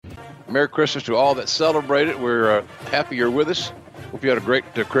Merry Christmas to all that celebrate it. We're happy you're with us. Hope you had a great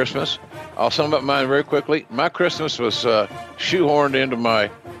Christmas. I'll sum up mine very quickly. My Christmas was shoehorned into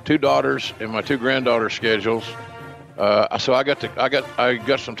my 2 daughters and my 2 granddaughters' schedules. So I got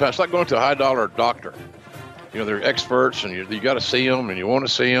some time. It's like going to a high-dollar doctor. You know, they're experts, and you got to see them, and you want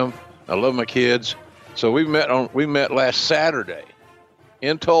to see them. I love my kids. So we met last Saturday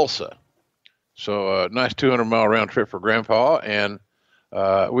in Tulsa. So a nice 200-mile round trip for Grandpa, and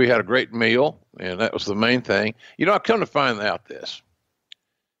we had a great meal, and that was the main thing. You know, I've come to find out this.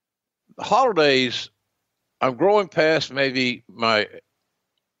 The holidays, I'm growing past maybe my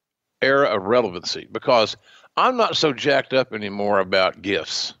era of relevancy because I'm not so jacked up anymore about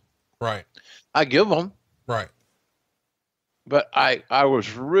gifts. Right. I give them. Right. But I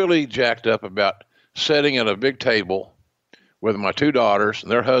was really jacked up about sitting at a big table with my 2 daughters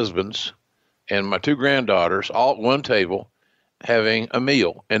and their husbands and my 2 granddaughters all at one table having a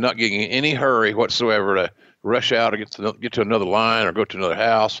meal and not getting in any hurry whatsoever to rush out or get to another line or go to another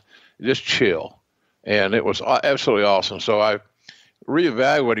house. Just chill. And it was absolutely awesome. So I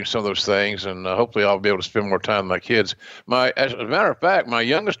reevaluating some of those things, and hopefully I'll be able to spend more time with my kids. As a matter of fact, my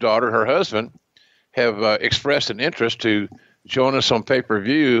youngest daughter and her husband have expressed an interest to join us on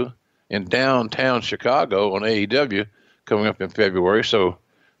pay-per-view in downtown Chicago on AEW coming up in February. So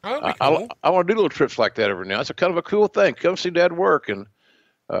Cool. I want to do little trips like that every now. It's a kind of a cool thing. Come see Dad work and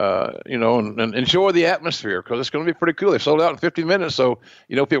and enjoy the atmosphere because it's going to be pretty cool. They sold out in 50 minutes, so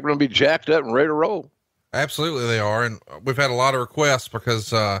people are going to be jacked up and ready to roll. Absolutely, they are, and we've had a lot of requests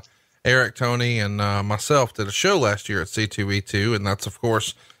because Eric, Tony, and myself did a show last year at C2E2, and that's of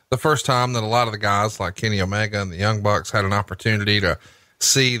course the first time that a lot of the guys like Kenny Omega and the Young Bucks had an opportunity to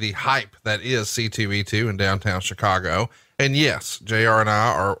see the hype that is C2E2 in downtown Chicago. And yes, JR and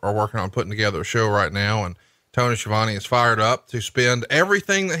I are working on putting together a show right now, and Tony Schiavone is fired up to spend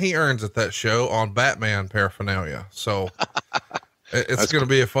everything that he earns at that show on Batman paraphernalia. So it's going to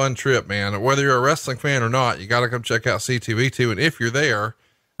be a fun trip, man. Whether you're a wrestling fan or not, you got to come check out C2E2. And if you're there,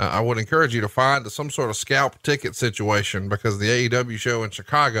 I would encourage you to find some sort of scalp ticket situation because the AEW show in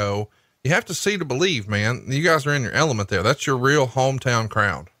Chicago, you have to see to believe, man. You guys are in your element there. That's your real hometown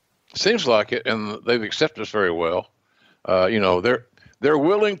crowd. Seems like it. And they've accepted us very well. They're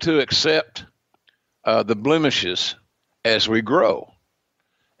willing to accept the blemishes as we grow.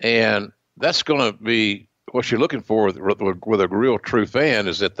 And that's going to be what you're looking for with a real true fan,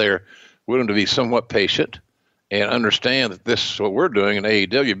 is that they're willing to be somewhat patient and understand that this is what we're doing in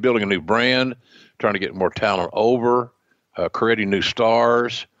AEW, building a new brand, trying to get more talent over, creating new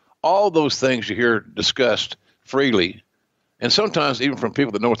stars, all those things you hear discussed freely. And sometimes even from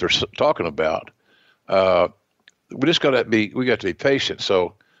people that know what they're talking about. We just got to be patient.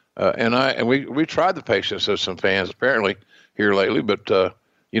 So, we tried the patience of some fans apparently here lately, but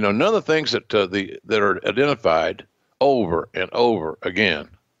none of the things that are identified over and over again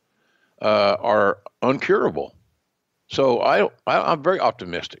are uncurable. So I'm very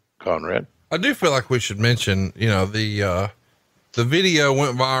optimistic, Conrad. I do feel like we should mention, the video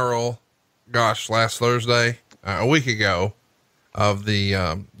went viral, last Thursday, a week ago, of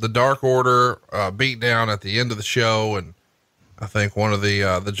the Dark Order beat down at the end of the show, and I think one of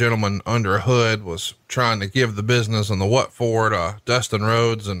the gentlemen under a hood was trying to give the business and the what for to Dustin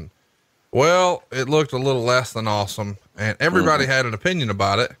Rhodes, and well, it looked a little less than awesome, and everybody had an opinion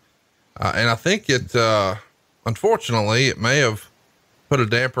about it, and I think it unfortunately it may have put a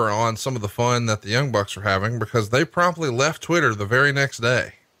damper on some of the fun that the Young Bucks are having because they promptly left Twitter the very next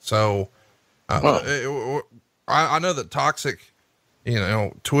day. So I know that toxic,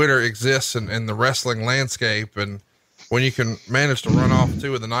 Twitter exists in the wrestling landscape. And when you can manage to run off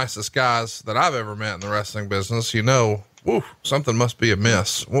 2 of the nicest guys that I've ever met in the wrestling business, something must be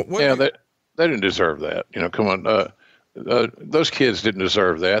amiss. They didn't deserve that. Come on. Those kids didn't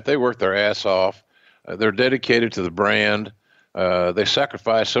deserve that. They worked their ass off. They're dedicated to the brand. They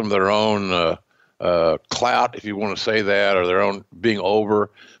sacrificed some of their own, clout, if you want to say that, or their own being over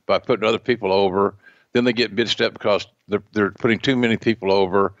by putting other people over. Then they get bitched up because they're putting too many people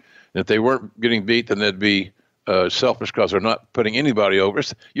over. And if they weren't getting beat, then they'd be selfish because they're not putting anybody over.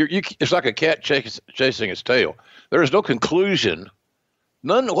 It's like a cat chasing its tail. There is no conclusion,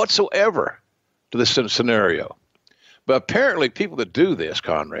 none whatsoever, to this scenario. But apparently people that do this,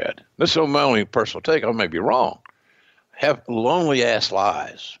 Conrad, this is my only personal take, I may be wrong, have lonely ass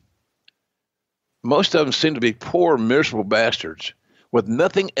lives. Most of them seem to be poor, miserable bastards with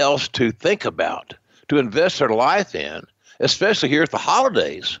nothing else to think about, to invest their life in, especially here at the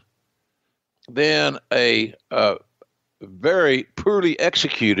holidays, than a very poorly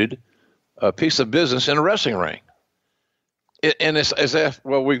executed piece of business in a wrestling ring. And it's as if,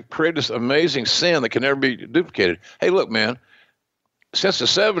 well, we've created this amazing sin that can never be duplicated. Hey, look, man, since the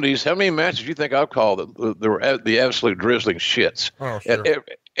 70s, how many matches do you think I've called that were the absolute drizzling shits? Oh, sure. At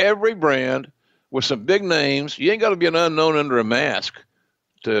every brand with some big names. You ain't got to be an unknown under a mask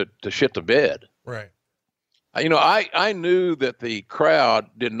to shit the bed. Right. You know, I knew that the crowd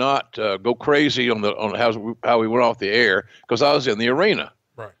did not go crazy on how we went off the air because I was in the arena.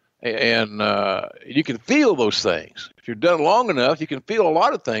 Right. And you can feel those things. If you've done it long enough, you can feel a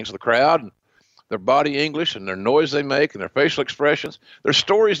lot of things. The crowd, and their body English, and their noise they make, and their facial expressions. There's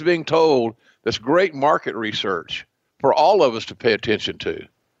stories being told. That's great market research for all of us to pay attention to.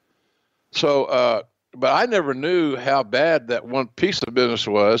 So, but I never knew how bad that one piece of business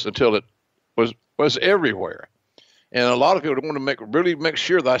was until it was everywhere. And a lot of people want to really make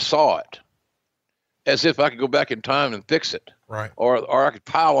sure that I saw it, as if I could go back in time and fix it. Right. Or I could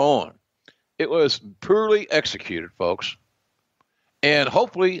pile on. It was poorly executed, folks. And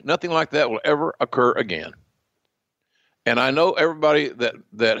hopefully nothing like that will ever occur again. And I know everybody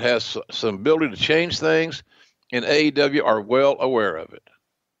that has some ability to change things in AEW are well aware of it.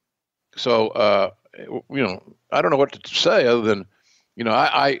 So, you know, I don't know what to say other than, you know,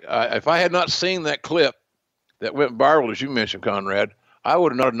 I if I had not seen that clip that went viral, as you mentioned, Conrad, I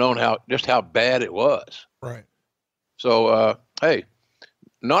would not have known just how bad it was. Right. So, hey,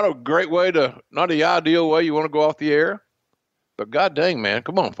 not the ideal way you want to go off the air, but god dang, man,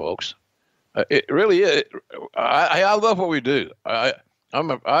 come on, folks. It really is. I love what we do.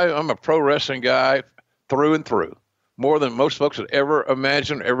 I'm a pro wrestling guy through and through, more than most folks would ever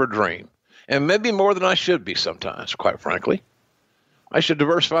imagine, ever dream, and maybe more than I should be sometimes, quite frankly. I should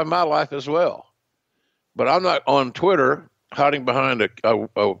diversify my life as well. But I'm not on Twitter hiding behind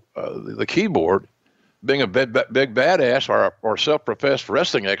the keyboard, being a big badass or self-professed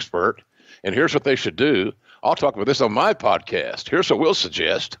wrestling expert. And here's what they should do. I'll talk about this on my podcast. Here's what we'll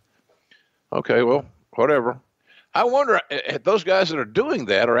suggest. Okay, well, whatever. I wonder if those guys that are doing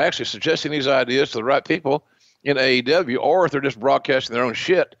that are actually suggesting these ideas to the right people in AEW, or if they're just broadcasting their own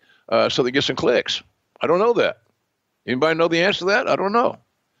shit so they get some clicks. I don't know that. Anybody know the answer to that? I don't know.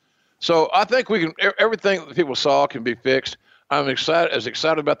 So I think everything that people saw can be fixed. I'm as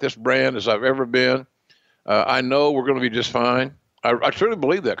excited about this brand as I've ever been. I know we're going to be just fine. I truly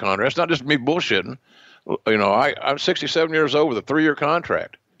believe that, Conrad. It's not just me bullshitting. You know, I'm 67 years old with a 3-year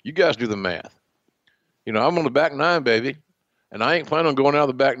contract. You guys do the math. You know, I'm on the back nine, baby, and I ain't planning on going out of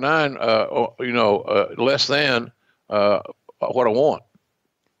the back nine, less than what I want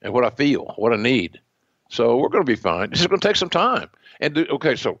and what I feel, what I need. So we're going to be fine. This is going to take some time.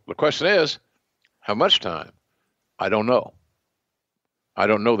 Okay, so the question is, how much time? I don't know. I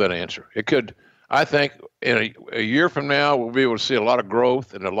don't know that answer. It could. I think in a year from now, we'll be able to see a lot of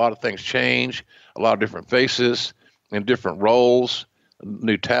growth and a lot of things change, a lot of different faces and different roles,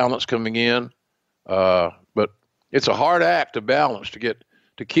 new talents coming in. But it's a hard act to balance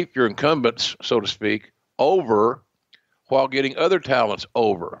to keep your incumbents, so to speak, over while getting other talents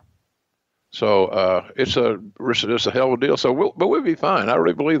over. So it's a hell of a deal. So we'll be fine. I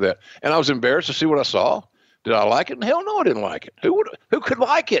really believe that. And I was embarrassed to see what I saw. Did I like it? Hell no, I didn't like it. Who could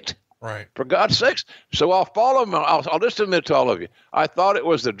like it? Right. For God's sakes. So I'll follow them. I'll just admit to all of you, I thought it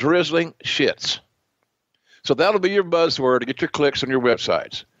was the drizzling shits. So that'll be your buzzword to get your clicks on your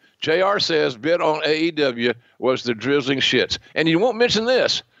websites. JR says bid on AEW was the drizzling shits. And you won't mention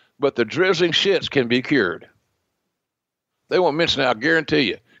this, but the drizzling shits can be cured. They won't mention it, I'll guarantee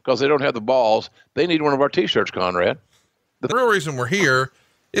you, because they don't have the balls. They need one of our T-shirts, Conrad. The real reason we're here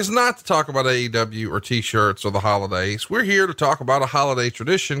is not to talk about AEW or T-shirts or the holidays. We're here to talk about a holiday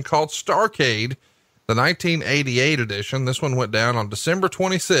tradition called Starrcade, the 1988 edition. This one went down on December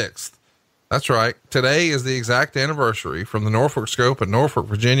 26th. That's right. Today is the exact anniversary from the Norfolk Scope in Norfolk,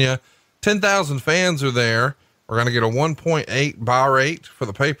 Virginia. 10,000 fans are there. We're going to get a 1.8 buy rate for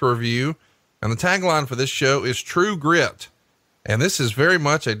the pay-per-view. And the tagline for this show is True Grit. And this is very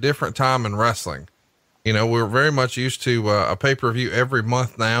much a different time in wrestling. You know, we're very much used to a pay-per-view every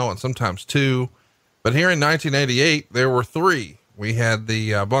month now, and sometimes 2. But here in 1988, there were 3. We had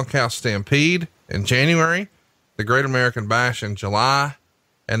the Bunkhouse Stampede in January, the Great American Bash in July,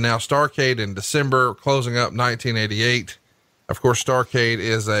 and now Starrcade in December, closing up 1988. Of course, Starrcade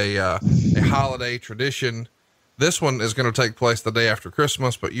is a holiday tradition. This one is going to take place the day after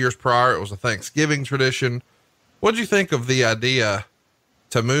Christmas, but years prior, it was a Thanksgiving tradition. What'd you think of the idea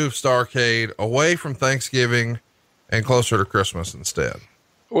to move Starrcade away from Thanksgiving and closer to Christmas instead?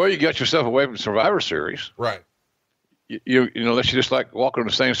 Well, you got yourself away from Survivor Series. Right. You know, that's just like walking on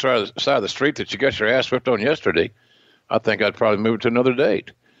the same side of the street that you got your ass whipped on yesterday. I think I'd probably move it to another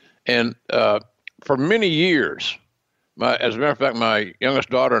date. And for many years, As a matter of fact, my youngest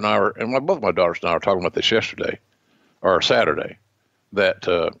daughter and I were, and both my daughters and I were talking about this yesterday or Saturday, that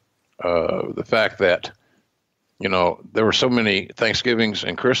the fact that, there were so many Thanksgivings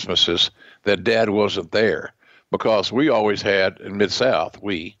and Christmases that Dad wasn't there, because we always had in Mid-South,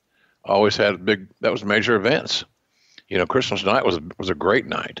 we always had that was major events. Christmas night was a great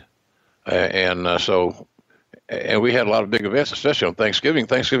night. And we had a lot of big events, especially on Thanksgiving.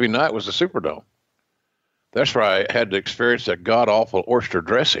 Thanksgiving night was the Superdome. That's where I had to experience that god awful oyster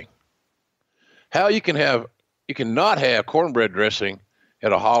dressing. How you cannot have cornbread dressing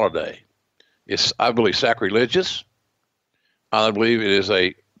at a holiday is, I believe, sacrilegious. I believe it is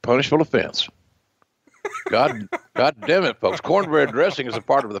a punishable offense. God damn it, folks! Cornbread dressing is a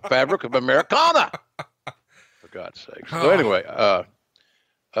part of the fabric of Americana. For God's sake. So anyway,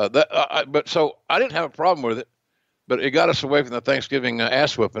 but so I didn't have a problem with it, but it got us away from the Thanksgiving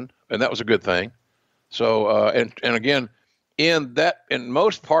ass whipping, and that was a good thing. So and again, in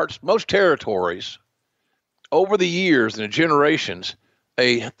most territories, over the years and the generations,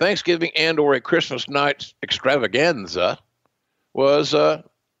 a Thanksgiving and or a Christmas night extravaganza was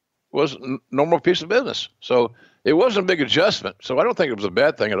normal piece of business. So it wasn't a big adjustment. So I don't think it was a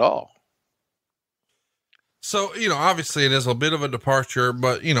bad thing at all. So, obviously it is a bit of a departure,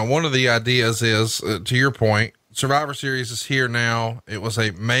 but one of the ideas is, to your point, Survivor Series is here now. It was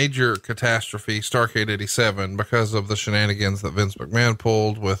a major catastrophe, Starrcade 87, because of the shenanigans that Vince McMahon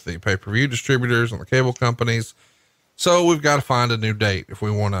pulled with the pay-per-view distributors and the cable companies. So we've got to find a new date if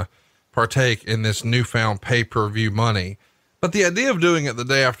we want to partake in this newfound pay-per-view money. But the idea of doing it the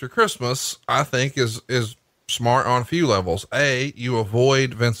day after Christmas, I think is smart on a few levels. A, you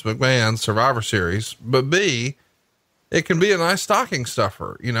avoid Vince McMahon's Survivor Series, but B, it can be a nice stocking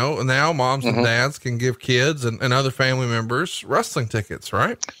stuffer. Now moms and dads can give kids and other family members wrestling tickets,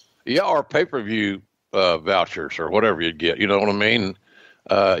 right? Yeah. Or pay-per-view, vouchers or whatever you get, you know what I mean?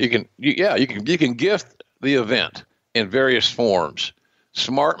 You can gift the event in various forms.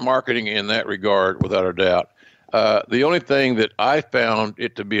 Smart marketing in that regard, without a doubt. The only thing that I found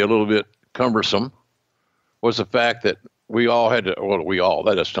it to be a little bit cumbersome was the fact that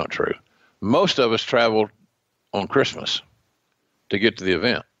that's not true. Most of us traveled on Christmas to get to the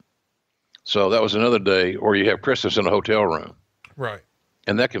event. So that was another day where you have Christmas in a hotel room. Right.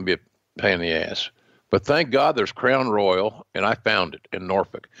 And that can be a pain in the ass. But thank God there's Crown Royal, and I found it in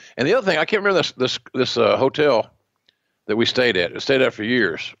Norfolk. And the other thing, I can't remember this hotel that we stayed at. It stayed at for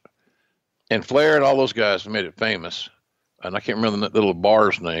years. And Flair and all those guys made it famous. And I can't remember the little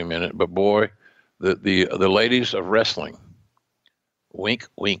bar's name in it, but boy, the ladies of wrestling, wink,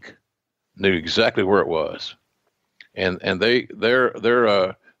 wink, knew exactly where it was. And they're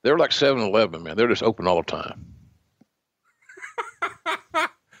like 7-Eleven, man. They're just open all the time.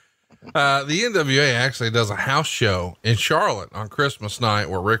 The NWA actually does a house show in Charlotte on Christmas night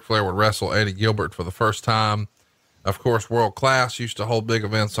where Ric Flair would wrestle Eddie Gilbert for the first time. Of course, World Class used to hold big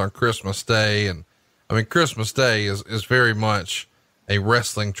events on Christmas Day. And Christmas Day is very much a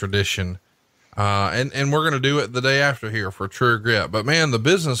wrestling tradition. And we're going to do it the day after here for True Grit. But man, the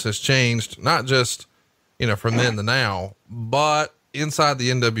business has changed, not just, from then to now, but inside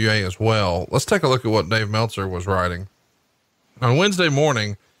the NWA as well. Let's take a look at what Dave Meltzer was writing. On Wednesday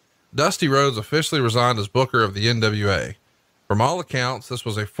morning, Dusty Rhodes officially resigned as booker of the NWA. From all accounts, this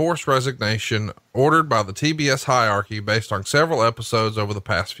was a forced resignation ordered by the TBS hierarchy based on several episodes over the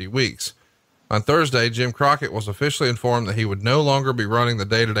past few weeks. On Thursday, Jim Crockett was officially informed that he would no longer be running the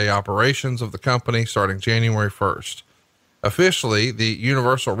day-to-day operations of the company starting January 1st. Officially, the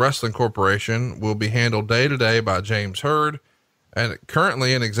Universal Wrestling Corporation will be handled day-to-day by James Hurd, and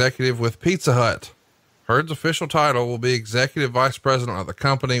currently an executive with Pizza Hut. Hurd's official title will be Executive Vice President of the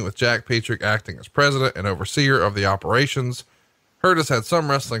company, with Jack Petrick acting as president and overseer of the operations. Hurd has had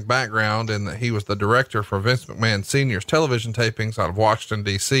some wrestling background in that he was the director for Vince McMahon Sr.'s television tapings out of Washington,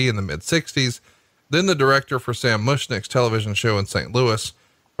 D.C. in the mid-60s, then the director for Sam Mushnick's television show in St. Louis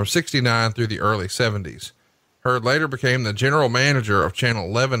from 69 through the early 70s. Hurd later became the general manager of Channel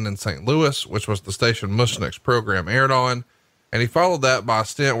 11 in St. Louis, which was the station Mushnick's program aired on, and he followed that by a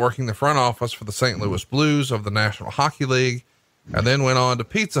stint working the front office for the St. Louis Blues of the National Hockey League, and then went on to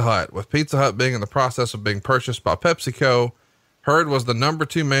Pizza Hut, with Pizza Hut being in the process of being purchased by PepsiCo. Hurd was the number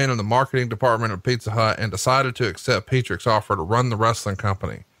 2 man in the marketing department of Pizza Hut and decided to accept Petrick's offer to run the wrestling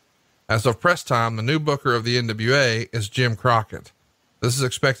company. As of press time, the new booker of the NWA is Jim Crockett. This is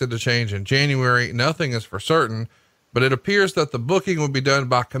expected to change in January. Nothing is for certain, but it appears that the booking will be done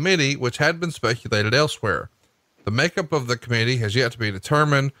by committee, which had been speculated elsewhere. The makeup of the committee has yet to be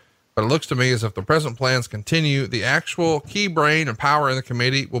determined, but it looks to me as if the present plans continue. The actual key brain and power in the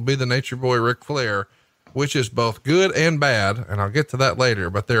committee will be the Nature Boy Ric Flair, which is both good and bad. And I'll get to that later,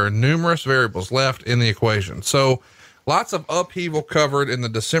 but there are numerous variables left in the equation. So lots of upheaval covered in the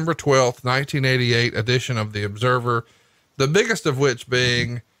December 12th, 1988 edition of the Observer, the biggest of which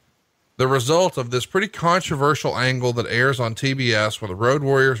being the result of this pretty controversial angle that airs on TBS where the Road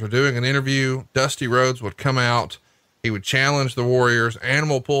Warriors were doing an interview. Dusty Rhodes would come out. He would challenge the Warriors.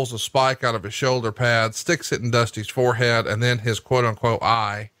 Animal pulls a spike out of his shoulder pad, sticks it in Dusty's forehead, and then his quote unquote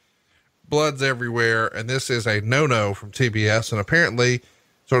eye. Blood's everywhere. And this is a no-no from TBS. And apparently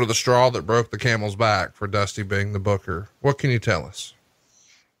sort of the straw that broke the camel's back for Dusty being the booker. What can you tell us?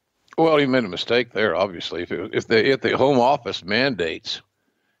 Well, he made a mistake there, obviously. If the home office mandates,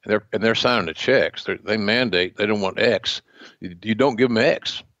 and they're signing the checks, they mandate they don't want X, you don't give them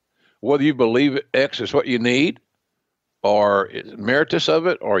X. Whether you believe X is what you need, or is meritus of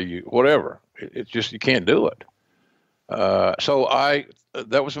it, or you whatever, it's just you can't do it. So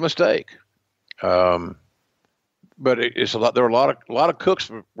that was a mistake. But it's a lot. There were a lot of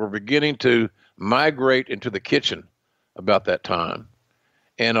cooks were beginning to migrate into the kitchen about that time,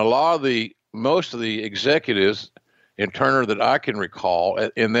 and most of the executives in Turner that I can recall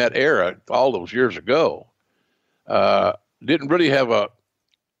in that era, all those years ago, didn't really have a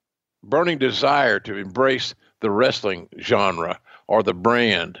burning desire to embrace the wrestling genre or the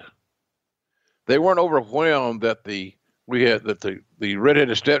brand. They weren't overwhelmed that the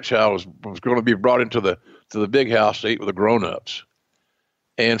redheaded stepchild was going to be brought into the big house to eat with the grown-ups.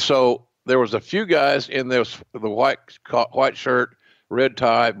 And so there was a few guys in the white shirt, red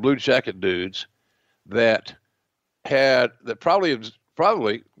tie, blue jacket dudes that probably,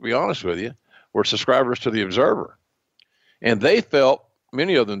 to be honest with you, were subscribers to the Observer. And they felt,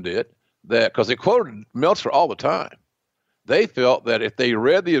 many of them did, that because they quoted Meltzer all the time, they felt that if they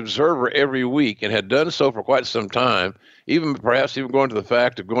read the Observer every week and had done so for quite some time, perhaps even going to the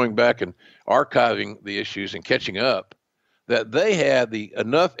fact of going back and archiving the issues and catching up, that they had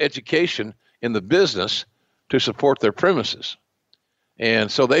enough education in the business to support their premises.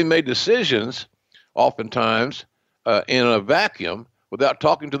 And so they made decisions oftentimes in a vacuum without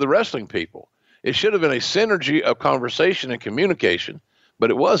talking to the wrestling people. It should have been a synergy of conversation and communication,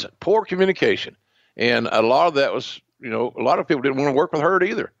 but it wasn't. Poor communication. And a lot of that was, a lot of people didn't want to work with Hurt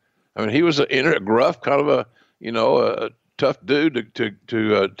either. I mean, he was a gruff, kind of a tough dude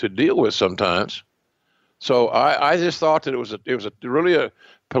to deal with sometimes. So I just thought that it was really a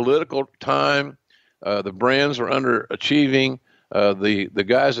political time. The brands were underachieving. The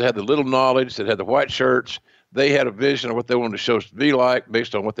guys that had the little knowledge, that had the white shirts, they had a vision of what they wanted the shows to be like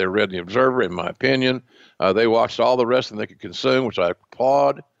based on what they read in the Observer, in my opinion. They watched all the wrestling they could consume, which I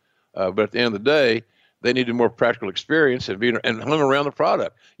applaud. But at the end of the day, they needed more practical experience and hung around the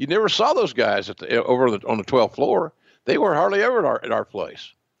product. You never saw those guys over on the 12th floor. They were hardly ever at our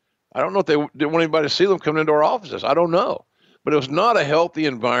place. I don't know if they didn't want anybody to see them coming into our offices. I don't know. But it was not a healthy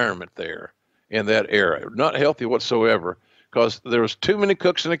environment there in that era. Not healthy whatsoever, because there was too many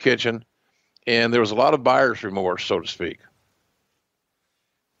cooks in the kitchen, and there was a lot of buyer's remorse, so to speak.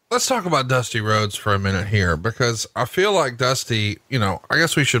 Let's talk about Dusty Rhodes for a minute here, because I feel like Dusty, I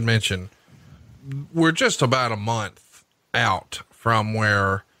guess we should mention, we're just about a month out from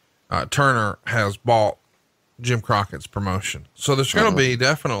where Turner has bought Jim Crockett's promotion. So there's going to be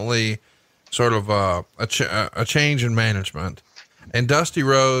definitely sort of a change in management. And Dusty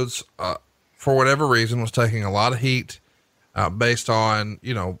Rhodes, for whatever reason, was taking a lot of heat based on,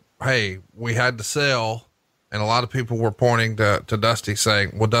 hey, we had to sell. And a lot of people were pointing to Dusty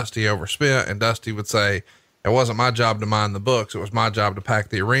saying, well, Dusty overspent. And Dusty would say, it wasn't my job to mind the books. It was my job to pack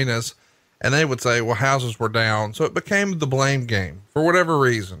the arenas. And they would say, well, houses were down. So it became the blame game for whatever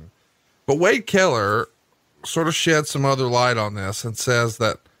reason. But Wade Keller sort of shed some other light on this and says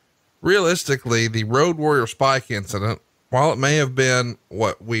that realistically, the Road Warrior Spike incident, while it may have been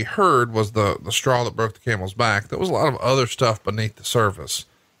what we heard was the straw that broke the camel's back, there was a lot of other stuff beneath the surface.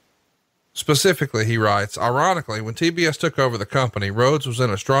 Specifically, he writes, ironically, when TBS took over the company, Rhodes was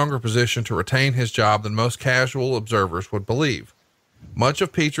in a stronger position to retain his job than most casual observers would believe. Much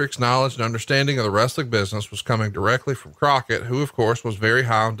of Petrick's knowledge and understanding of the wrestling business was coming directly from Crockett, who of course was very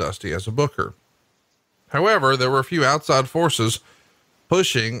high on Dusty as a booker. However, there were a few outside forces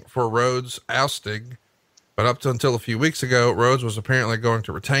pushing for Rhodes' ousting, but up until a few weeks ago, Rhodes was apparently going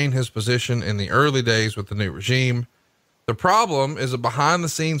to retain his position in the early days with the new regime. The problem is a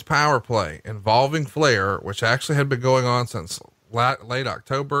behind-the-scenes power play involving Flair, which actually had been going on since late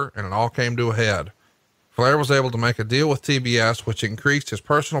October, and it all came to a head. Flair was able to make a deal with TBS, which increased his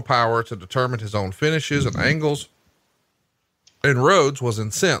personal power to determine his own finishes and angles, and Rhodes was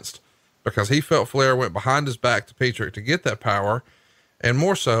incensed because he felt Flair went behind his back to Petrick to get that power, And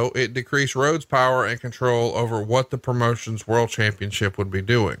more so, it decreased Rhodes' power and control over what the promotion's world championship would be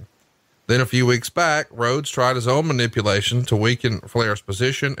doing. Then a few weeks back, Rhodes tried his own manipulation to weaken Flair's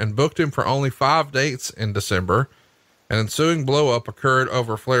position and booked him for only 5 dates in December. An ensuing blowup occurred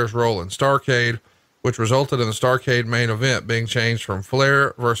over Flair's role in Starrcade, which resulted in the Starrcade main event being changed from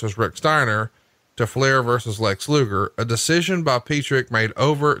Flair versus Rick Steiner to Flair versus Lex Luger, a decision by Petrick made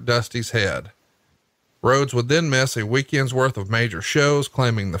over Dusty's head. Rhodes would then miss a weekend's worth of major shows,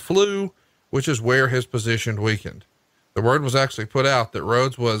 claiming the flu, which is where his position weakened. The word was actually put out that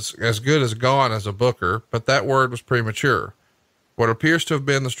Rhodes was as good as gone as a booker, but that word was premature. What appears to have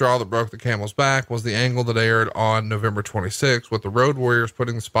been the straw that broke the camel's back was the angle that aired on November 26th, with the Road Warriors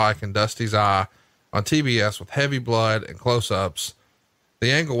putting the spike in Dusty's eye on TBS with heavy blood and close-ups.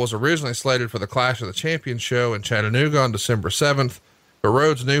 The angle was originally slated for the Clash of the Champions show in Chattanooga on December 7th, but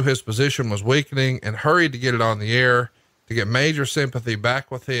Rhodes knew his position was weakening and hurried to get it on the air to get major sympathy back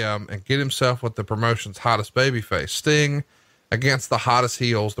with him and get himself with the promotion's hottest babyface, Sting, against the hottest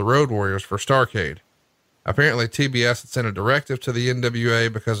heels, the Road Warriors, for Starrcade. Apparently TBS had sent a directive to the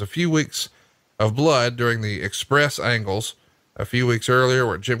NWA because a few weeks of blood during the Express angles a few weeks earlier,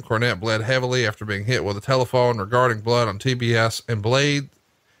 where Jim Cornette bled heavily after being hit with a telephone regarding blood on TBS, and Blade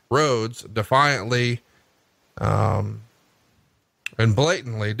Rhodes defiantly, and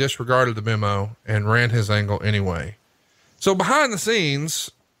blatantly disregarded the memo and ran his angle anyway. So behind the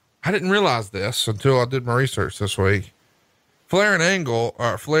scenes, I didn't realize this until I did my research this week. Flair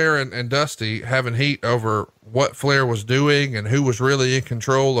and Dusty having heat over what Flair was doing and who was really in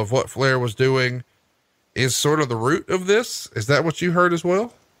control of what Flair was doing is sort of the root of this. Is that what you heard as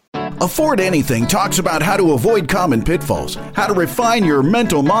well? Afford Anything talks about how to avoid common pitfalls, how to refine your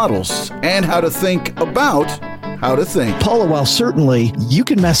mental models, and how to think about how to think. Paula, while certainly you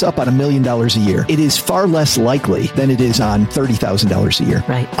can mess up on $1 million a year, it is far less likely than it is on $30,000 a year.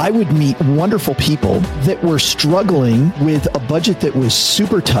 Right. I would meet wonderful people that were struggling with a budget that was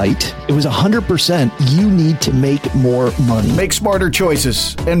super tight. It was 100%. You need to make more money. Make smarter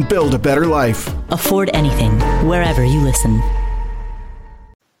choices and build a better life. Afford Anything, wherever you listen.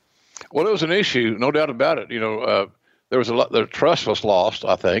 Well, it was an issue, no doubt about it. There was the trust was lost,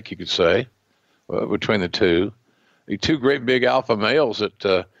 I think you could say, between the two. The two great big alpha males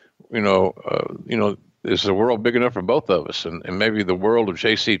that, is the world big enough for both of us? And maybe the world of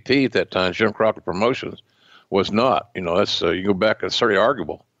JCP at that time, Jim Crockett Promotions, was not. That's you go back, it's certainly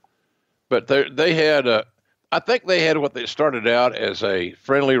arguable. But they had, I think they had what they started out as a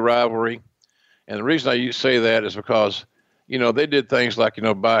friendly rivalry. And the reason I say that is because, they did things like,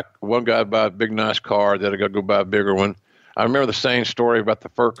 buy one guy buy a big, nice car, the other guy go buy a bigger one. I remember the same story about the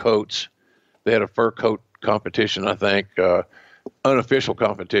fur coats. They had a fur coat competition, I think, unofficial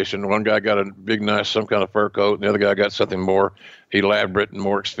competition. One guy got a big, nice, some kind of fur coat, and the other guy got something more elaborate and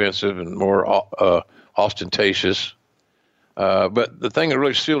more expensive and more ostentatious. But the thing that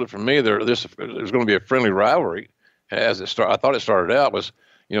really sealed it for me, there was going to be a friendly rivalry as it started. I thought it started out was,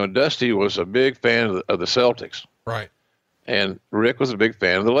 Dusty was a big fan of the Celtics. Right. And Rick was a big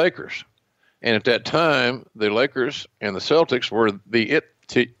fan of the Lakers. And at that time, the Lakers and the Celtics were the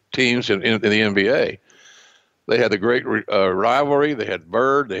teams in the NBA. They had the great rivalry. They had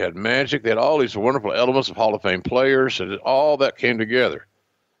Bird. They had Magic. They had all these wonderful elements of Hall of Fame players, and all that came together.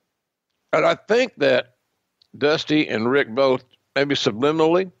 And I think that Dusty and Rick both, maybe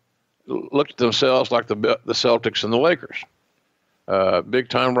subliminally, looked at themselves like the Celtics and the Lakers.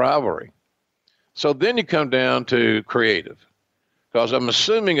 Big-time rivalry. So then you come down to creative, because I'm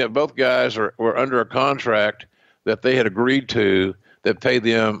assuming that both guys were under a contract that they had agreed to that paid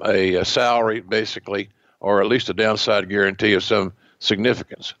them a salary, basically, or at least a downside guarantee of some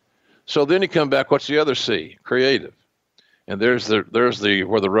significance. So then you come back, what's the other C? Creative. And there's the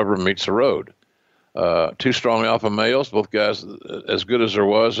where the rubber meets the road. Two strong alpha males, both guys as good as there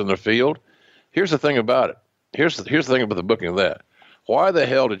was in the field. Here's the thing about it. Here's the thing about the booking of that. Why the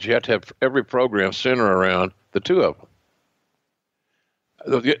hell did you have to have every program center around the two of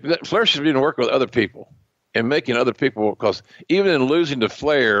them? Flair should be working with other people and making other people, because even in losing to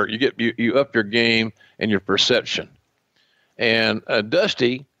Flair, you up your game and your perception. And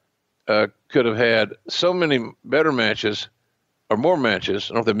Dusty could have had so many better matches, or more matches. I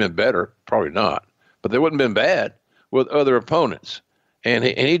don't know if they've been better, probably not, but they wouldn't have been bad with other opponents. And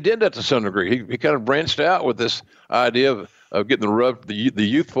he did that to some degree. He kind of branched out with this idea of getting the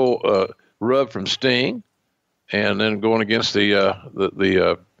youthful rub from Sting, and then going against the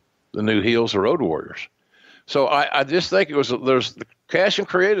new heels, the Road Warriors. So I just think there's the cash and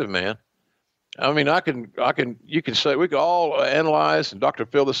creative, man. I mean, you can say we could all analyze and Dr.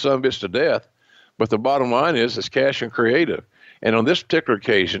 Phil the son bitch to death, but the bottom line is it's cash and creative. And on this particular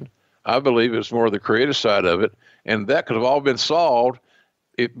occasion, I believe it's more the creative side of it, and that could have all been solved.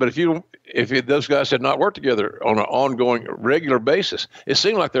 But if those guys had not worked together on an ongoing, regular basis, it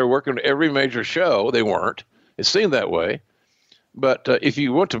seemed like they were working every major show. They weren't. It seemed that way. But if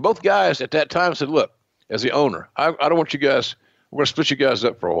you went to both guys at that time and said, look, as the owner, I don't want you guys, we're going to split you guys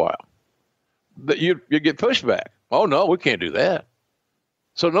up for a while, that you get pushback. Oh, no, we can't do that.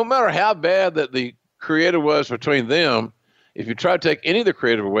 So no matter how bad that the creative was between them, if you try to take any of the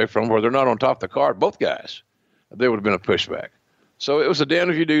creative away from them, or they're not on top of the card, both guys, there would have been a pushback. So it was a damn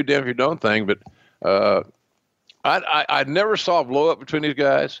if you do, damn if you don't thing. But I never saw a blow up between these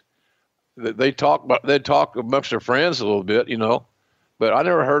guys. They'd talk amongst their friends a little bit, but I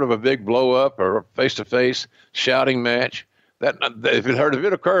never heard of a big blow up or a face to face shouting match. That if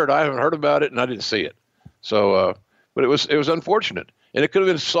it occurred, I haven't heard about it and I didn't see it. So, but it was unfortunate, and it could have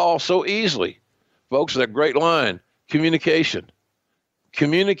been solved so easily, folks. That great line: communication,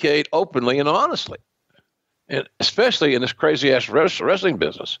 communicate openly and honestly. And especially in this crazy ass wrestling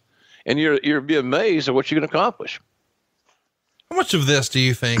business, and you'll be amazed at what you can accomplish. How much of this do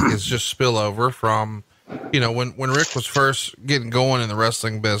you think is just spillover from, when Rick was first getting going in the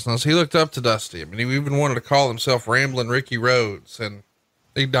wrestling business, he looked up to Dusty. I mean, he even wanted to call himself Ramblin' Ricky Rhodes, and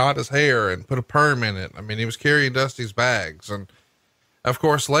he dyed his hair and put a perm in it. I mean, he was carrying Dusty's bags. And of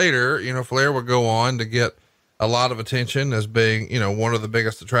course, later, Flair would go on to get a lot of attention as being, one of the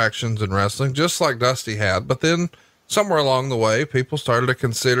biggest attractions in wrestling, just like Dusty had. But then somewhere along the way, people started to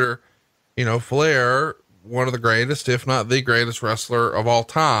consider, Flair one of the greatest, if not the greatest wrestler of all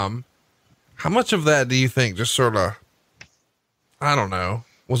time. How much of that do you think just sort of, I don't know,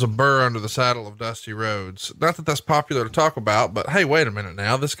 was a burr under the saddle of Dusty Rhodes? Not that that's popular to talk about, but hey, wait a minute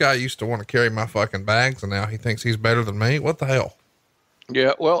now. This guy used to want to carry my fucking bags, and now he thinks he's better than me. What the hell?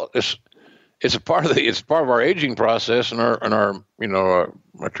 Yeah, well, it's a part of our aging process and our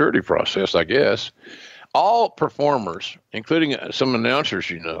maturity process, I guess. All performers, including some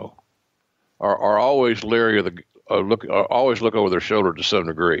announcers, are always leery of always look over their shoulder to some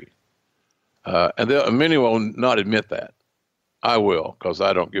degree, and many will not admit that. I will, because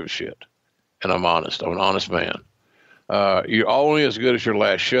I don't give a shit, and I'm honest. I'm an honest man. You're only as good as your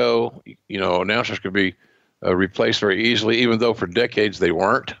last show. Announcers could be replaced very easily, even though for decades they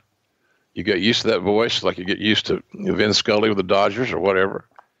weren't. You get used to that voice, like you get used to Vin Scully with the Dodgers or whatever.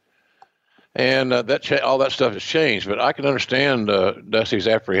 And all that stuff has changed. But I can understand Dusty's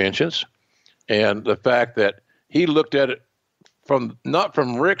apprehensions and the fact that he looked at it not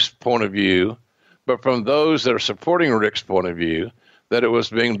from Rick's point of view, but from those that are supporting Rick's point of view, that it was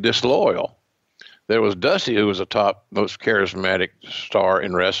being disloyal. There was Dusty, who was the top, most charismatic star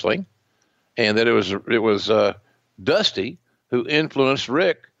in wrestling, and that it was Dusty who influenced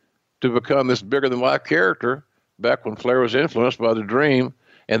Rick to become this bigger than life character back when Flair was influenced by the Dream.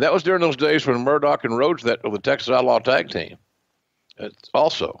 And that was during those days when Murdoch and Rhodes, that were the Texas Outlaw tag team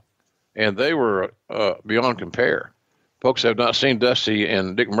also. And they were beyond compare. Folks have not seen Dusty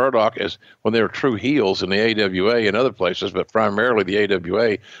and Dick Murdoch as when they were true heels in the AWA and other places, but primarily the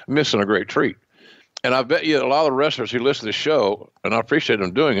AWA, missing a great treat. And I bet you a lot of the wrestlers who listen to the show, and I appreciate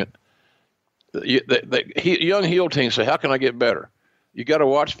them doing it, young heel teams say, how can I get better? You got to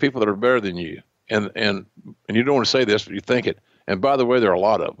watch people that are better than you. And you don't want to say this, but you think it. And by the way, there are a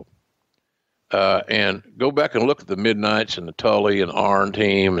lot of them. And go back and look at the Midnights and the Tully and Arn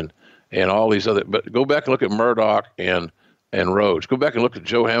team and all these other, but go back and look at Murdoch and Rhodes. Go back and look at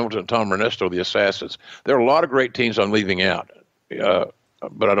Joe Hamilton and Tom Ernesto, the Assassins. There are a lot of great teams I'm leaving out,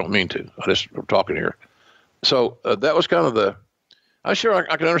 but I don't mean to. I'm talking here. So that was kind of I'm sure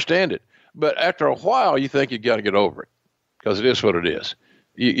I can understand it. But after a while, you think you got to get over it, because it is what it is.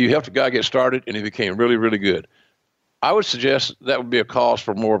 You helped a guy get started, and he became really, really good. I would suggest that would be a cause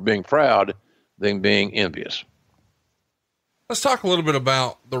for more being proud than being envious. Let's talk a little bit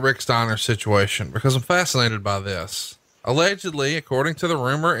about the Rick Steiner situation, because I'm fascinated by this. Allegedly, according to the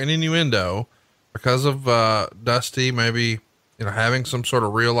rumor and innuendo, because of Dusty maybe having some sort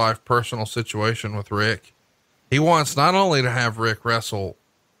of real life personal situation with Rick, he wants not only to have Rick wrestle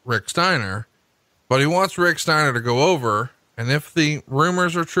Rick Steiner, but he wants Rick Steiner to go over. And if the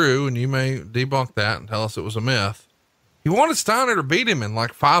rumors are true, and you may debunk that and tell us it was a myth, he wanted Steiner to beat him in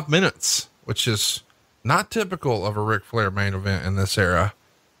like 5 minutes, which is not typical of a Ric Flair main event in this era.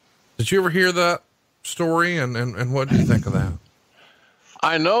 Did you ever hear that story? And what do you think of that?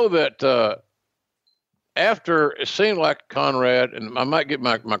 I know that, after it seemed like Conrad, and I might get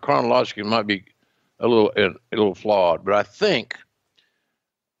my chronology might be a little flawed, but I think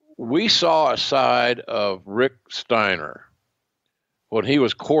we saw a side of Rick Steiner when he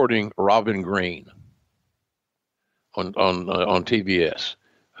was courting Robin Green. on TBS,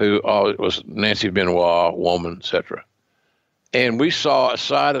 who was Nancy Benoit, woman, etc. And we saw a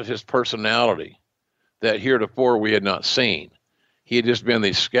side of his personality that heretofore we had not seen. He had just been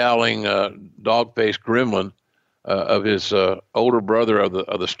the scowling, dog-faced gremlin of his older brother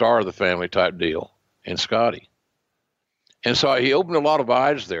of the star of the family type deal, and Scotty. And so he opened a lot of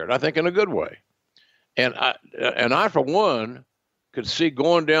eyes there, and I think in a good way. And I, for one, could see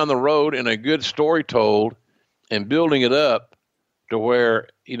going down the road in a good story told and building it up to where,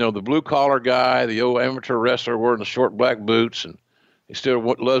 the blue-collar guy, the old amateur wrestler wearing the short black boots, and he still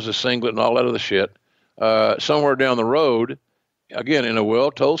loves his singlet and all that other shit, somewhere down the road, again, in a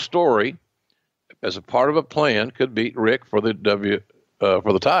well-told story, as a part of a plan, could beat Rick for the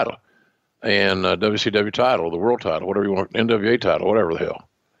title, and WCW title, the world title, whatever you want, NWA title, whatever the hell.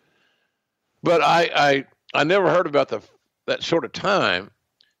 But I never heard about that sort of time,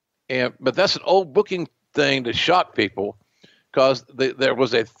 but that's an old booking thing to shock people, because there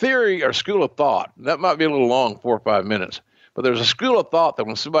was a theory or school of thought. That might be a little long, 4 or 5 minutes, but there's a school of thought that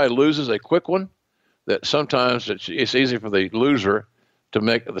when somebody loses a quick one, that sometimes it's easy for the loser to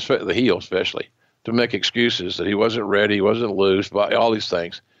make, the heel especially, to make excuses that he wasn't ready, he wasn't loose, by all these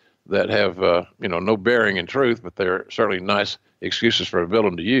things that have no bearing in truth, but they're certainly nice excuses for a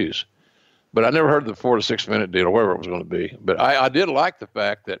villain to use. But I never heard the 4 to 6 minute deal or whatever it was going to be. But I did like the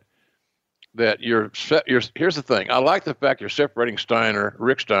fact that you're here's the thing. I like the fact you're separating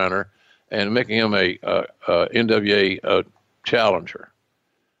Rick Steiner, and making him a NWA challenger.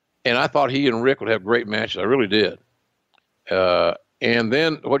 And I thought he and Rick would have great matches. I really did. And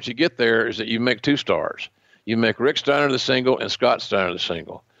then what you get there is that you make 2 stars. You make Rick Steiner the single and Scott Steiner the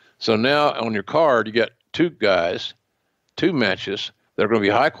single. So now on your card, you got 2 guys, 2 matches that are going to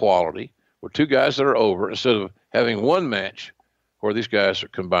be high quality, with 2 guys that are over, instead of having 1 match where these guys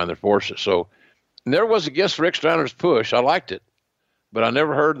combine their forces. So never was against Rick Steiner's push. I liked it. But I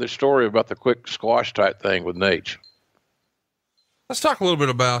never heard the story about the quick squash type thing with Nate. Let's talk a little bit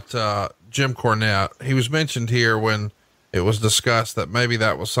about Jim Cornette. He was mentioned here when it was discussed that maybe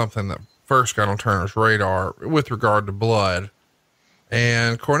that was something that first got on Turner's radar with regard to blood.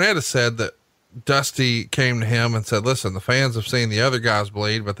 And Cornette has said that Dusty came to him and said, listen, the fans have seen the other guys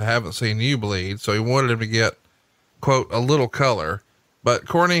bleed, but they haven't seen you bleed. So he wanted him to get, quote, a little color. But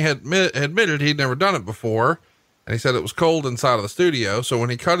Corny had admitted he'd never done it before. And he said it was cold inside of the studio. So when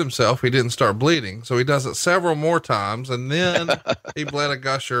he cut himself, he didn't start bleeding. So he does it several more times. And then he bled a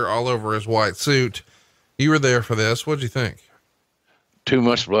gusher all over his white suit. You were there for this. What'd you think? Too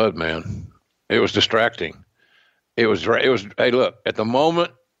much blood, man. It was distracting. It was, hey, look, at the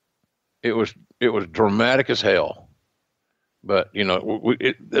moment, it was dramatic as hell, but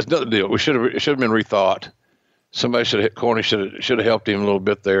there's another deal. It should have been rethought. Somebody Corny should have helped him a little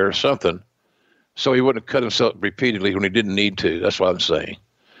bit there or something, so he wouldn't have cut himself repeatedly when he didn't need to. That's what I'm saying.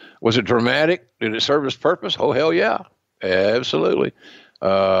 Was it dramatic? Did it serve its purpose? Oh, hell yeah. Absolutely.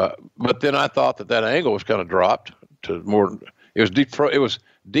 But then I thought that angle was kind of dropped to more, it was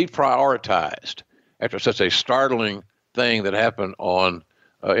deprioritized after such a startling thing that happened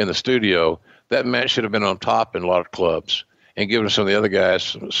in the studio. That match should have been on top in a lot of clubs and given some of the other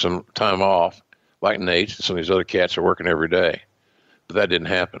guys some time off, like Nate and some of these other cats are working every day. But that didn't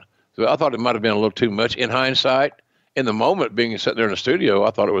happen. So I thought it might have been a little too much in hindsight. In the moment, being sitting there in the studio,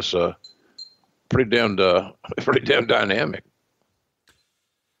 I thought it was pretty damn dynamic.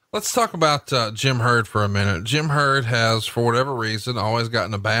 Let's talk about Jim Herd for a minute. Jim Herd has, for whatever reason, always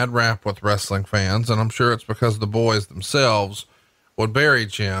gotten a bad rap with wrestling fans, and I'm sure it's because the boys themselves would bury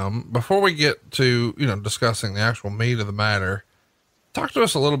Jim. Before we get to, discussing the actual meat of the matter, talk to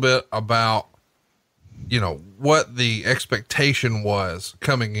us a little bit about, what the expectation was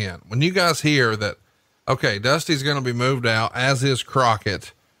coming in. When you guys hear that, okay, Dusty's going to be moved out, as is Crockett,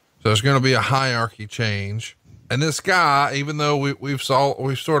 so there's going to be a hierarchy change. And this guy, even though we've sort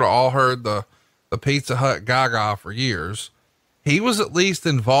of all heard the Pizza Hut gaga for years, he was at least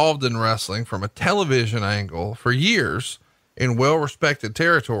involved in wrestling from a television angle for years in well-respected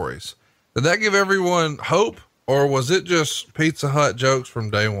territories. Did that give everyone hope, or was it just Pizza Hut jokes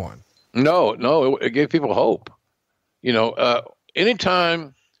from day one? No, it gave people hope.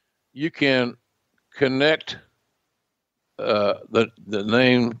 Anytime you can connect the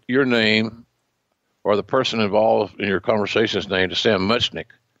name, your name, or the person involved in your conversation's name to Sam Muchnick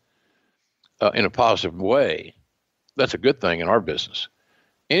in a positive way, that's a good thing in our business.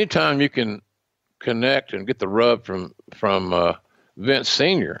 Anytime you can connect and get the rub from Vince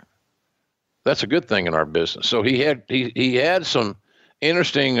Sr., that's a good thing in our business. So he had some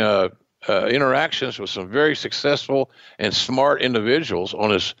interesting interactions with some very successful and smart individuals on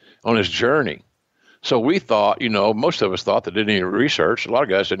his journey. So we thought, most of us thought that didn't any research. A lot of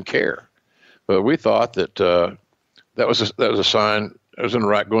guys didn't care, but we thought that that was a sign. It was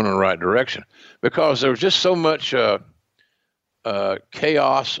going in the right direction, because there was just so much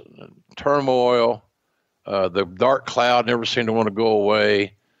chaos, turmoil. The dark cloud never seemed to want to go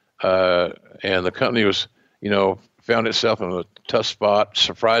away, and the company was, found itself in a tough spot.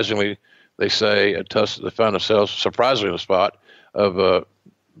 Surprisingly, they say they found themselves surprisingly in a spot of,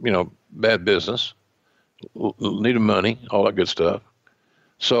 bad business, needed money, all that good stuff.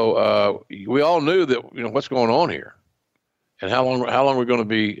 So we all knew that, what's going on here, and how long we're going to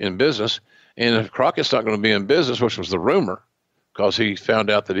be in business. And if Crockett's not going to be in business, which was the rumor, because he found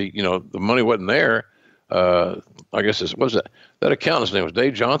out that the money wasn't there. I guess that accountant's name was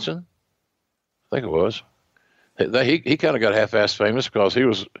Dave Johnson, I think it was. He kind of got half-assed famous because he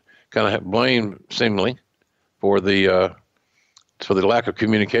was kind of blamed seemingly for the lack of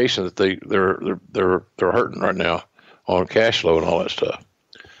communication that they're hurting right now on cash flow and all that stuff.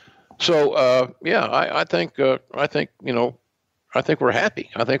 So I think we're happy.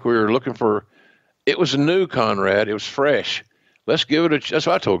 I think we were looking for. It was new, Conrad. It was fresh. Let's give it that's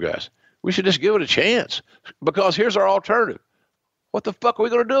what I told guys. We should just give it a chance, because here's our alternative. What the fuck are we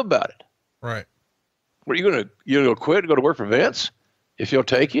going to do about it? Right. Are you going to quit and go to work for Vince if he'll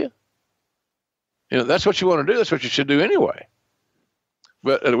take you? That's what you want to do. That's what you should do anyway.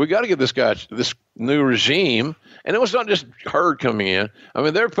 But we got to give this guy, this new regime, and it was not just Hurd coming in. I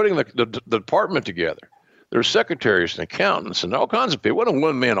mean, they're putting the department together. There's secretaries and accountants and all kinds of people. It wasn't a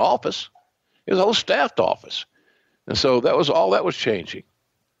one-man office. It was a whole staffed office. And so that was all that was changing.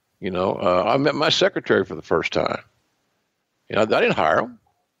 I met my secretary for the first time. I didn't hire them;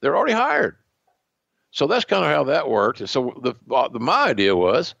 they're already hired. So that's kind of how that worked. And so my idea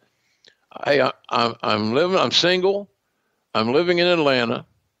was, hey, I'm single, I'm living in Atlanta.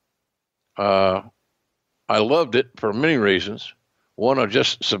 I loved it for many reasons. One I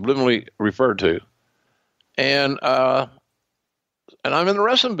just subliminally referred to, and I'm in the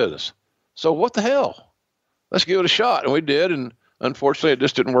wrestling business. So what the hell? Let's give it a shot, and we did, and unfortunately, it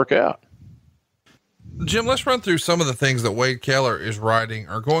just didn't work out. Jim, let's run through some of the things that Wade Keller is writing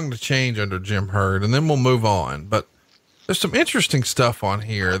are going to change under Jim Hurd, and then we'll move on. But there's some interesting stuff on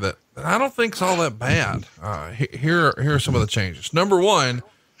here that I don't think is all that bad. Here are some of the changes. Number one,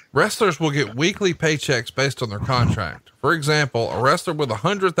 wrestlers will get weekly paychecks based on their contract. For example, a wrestler with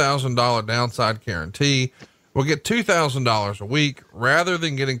 $100,000 downside guarantee will get $2,000 a week rather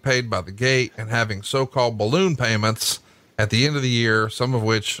than getting paid by the gate and having so-called balloon payments at the end of the year, some of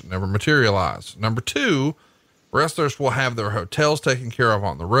which never materialize. Number two, wrestlers will have their hotels taken care of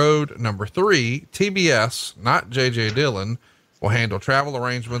on the road. Number three, TBS, not JJ Dillon, will handle travel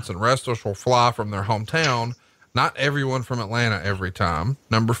arrangements, and wrestlers will fly from their hometown, not everyone from Atlanta every time.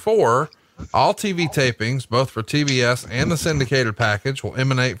 Number four, all TV tapings, both for TBS and the syndicated package, will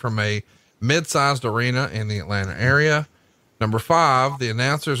emanate from a mid-sized arena in the Atlanta area. Number five, the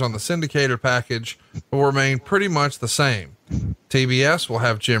announcers on the syndicated package will remain pretty much the same. TBS will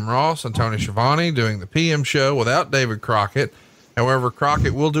have Jim Ross and Tony Schiavone doing the PM show without David Crockett. However,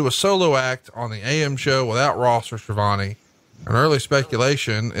 Crockett will do a solo act on the AM show without Ross or Schiavone. An early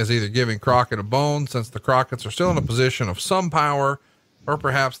speculation is either giving Crockett a bone, since the Crockett's are still in a position of some power, or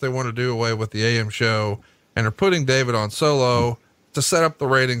perhaps they want to do away with the AM show and are putting David on solo to set up the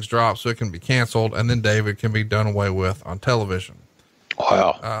ratings drop so it can be canceled, and then David can be done away with on television.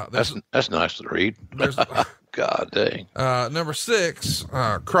 Wow. That's nice to read. God dang. Number six,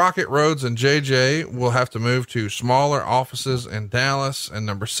 Crockett, Rhodes, and JJ will have to move to smaller offices in Dallas. And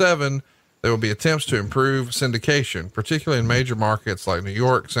number seven, there will be attempts to improve syndication, particularly in major markets like New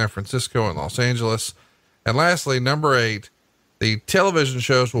York, San Francisco, and Los Angeles. And lastly, number eight, the television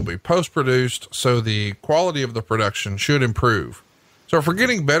shows will be post-produced, so the quality of the production should improve. So if we're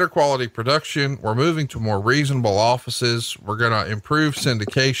getting better quality production, we're moving to more reasonable offices. We're going to improve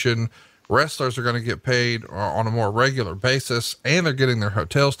syndication. Wrestlers are going to get paid on a more regular basis, and they're getting their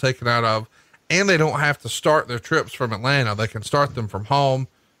hotels taken out of, and they don't have to start their trips from Atlanta. They can start them from home.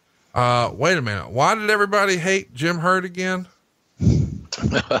 Wait a minute. Why did everybody hate Jim Hurd again?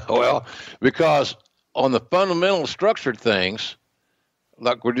 Well, because on the fundamental structured things,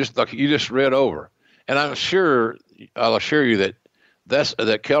 like you just read over, and I'll assure you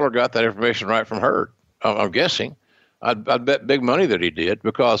that Keller got that information right from Hurd. I'm guessing. I'd bet big money that he did,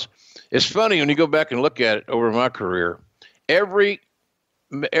 because it's funny when you go back and look at it over my career. Every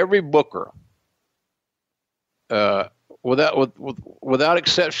booker, without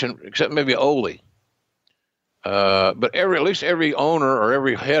exception, except maybe Ole, but at least every owner or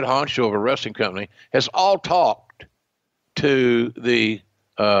every head honcho of a wrestling company has all talked to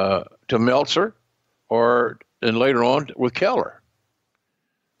Meltzer, and later on with Keller.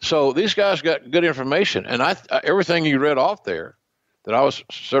 So these guys got good information, and everything you read off there that I was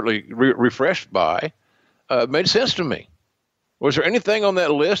certainly refreshed by made sense to me. Was there anything on that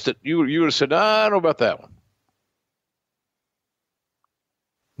list that you would have said, I don't know about that one?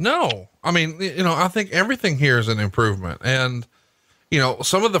 No, I mean, I think everything here is an improvement, and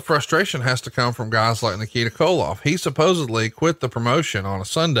some of the frustration has to come from guys like Nikita Koloff. He supposedly quit the promotion on a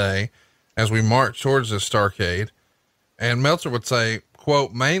Sunday as we march towards this Starrcade, and Meltzer would say,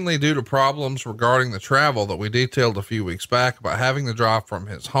 quote, mainly due to problems regarding the travel that we detailed a few weeks back about having to drive from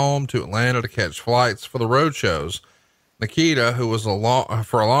his home to Atlanta to catch flights for the road shows. Nikita, who was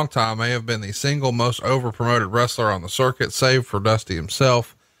for a long time may have been the single most over-promoted wrestler on the circuit, save for Dusty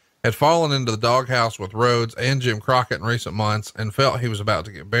himself, had fallen into the doghouse with Rhodes and Jim Crockett in recent months and felt he was about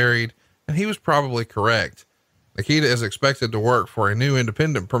to get buried, and he was probably correct. Nikita is expected to work for a new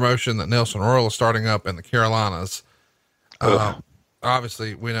independent promotion that Nelson Royal is starting up in the Carolinas.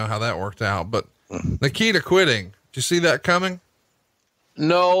 Obviously we know how that worked out, but Nikita quitting, did you see that coming?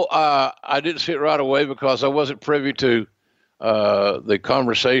 No, I didn't see it right away because I wasn't privy to the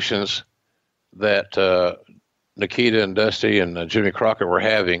conversations that Nikita and Dusty and Jimmy Crockett were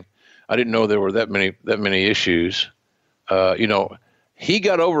having. I didn't know there were that many issues. He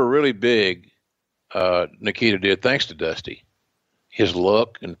got over really big. Nikita did, thanks to Dusty, his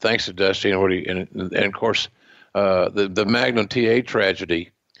look, and thanks to Dusty and of course, the Magnum TA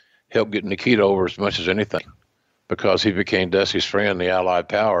tragedy helped get Nikita over as much as anything, because he became Dusty's friend, the Allied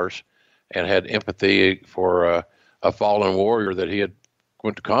powers, and had empathy for a fallen warrior that he had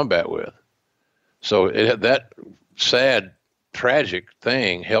went to combat with. So that sad, tragic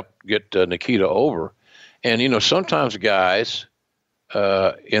thing helped get Nikita over. And sometimes guys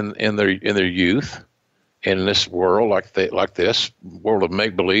in their youth, in this world like this world of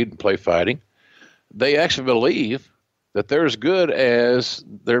make believe and play fighting, they actually believe that they're as good as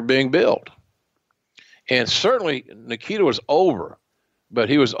they're being billed. And certainly Nikita was over, but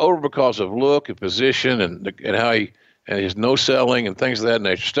he was over because of look and position and how he, and his no selling and things of that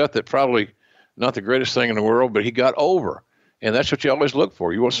nature, stuff that probably not the greatest thing in the world, but he got over. And that's what you always look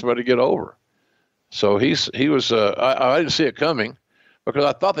for. You want somebody to get over. So he was, I didn't see it coming, because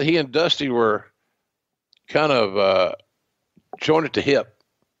I thought that he and Dusty were kind of joined at the hip.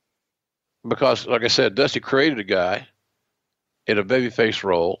 Because, like I said, Dusty created a guy in a babyface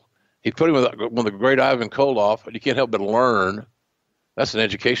role. He put him with one of the great Ivan Koloff, and you can't help but learn. That's an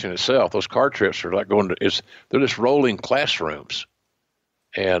education itself. Those car trips are like they're just rolling classrooms.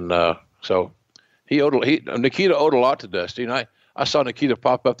 And so Nikita owed a lot to Dusty. And I saw Nikita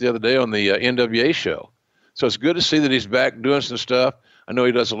pop up the other day on the NWA show. So it's good to see that he's back doing some stuff. I know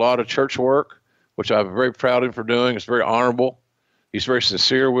he does a lot of church work, which I'm very proud of him for doing. It's very honorable. He's very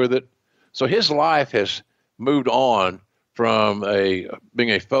sincere with it. So his life has moved on from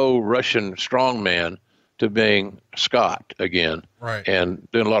being a faux Russian strongman to being Scott again, right, and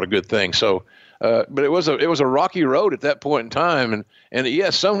doing a lot of good things. So, but it was a rocky road at that point in time, and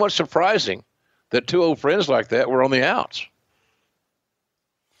yes, somewhat surprising that two old friends like that were on the outs.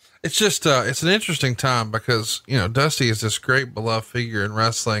 It's just it's an interesting time because Dusty is this great beloved figure in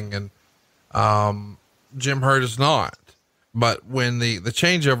wrestling, and Jim Herd is not. But when the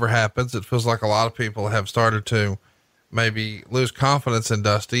changeover happens, it feels like a lot of people have started to maybe lose confidence in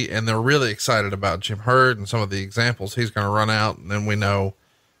Dusty, and they're really excited about Jim Herd and some of the examples he's going to run out. And then we know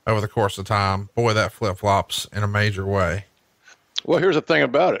over the course of time, boy, that flip-flops in a major way. Well, here's the thing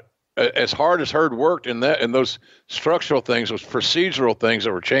about it. As hard as Herd worked in those structural things, those procedural things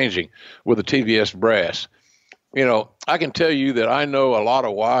that were changing with the TBS brass, I can tell you that I know a lot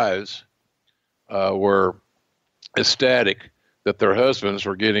of wives were ecstatic that their husbands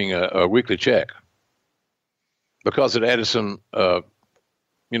were getting a weekly check, because it added some,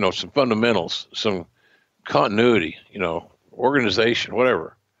 some fundamentals, some continuity, organization,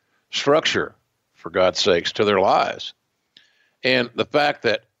 whatever, structure, for God's sakes, to their lives. And the fact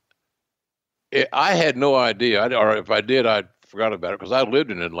that I had no idea, or if I did, I forgot about it, because I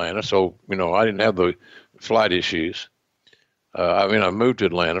lived in Atlanta. So, I didn't have the flight issues. I moved to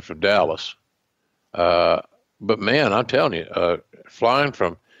Atlanta from Dallas. But man, I'm telling you,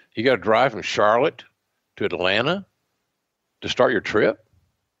 you got to drive from Charlotte to Atlanta to start your trip.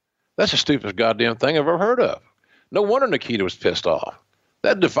 That's the stupidest goddamn thing I've ever heard of. No wonder Nikita was pissed off.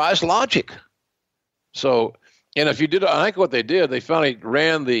 That defies logic. So, and if you did, I think what they did, they finally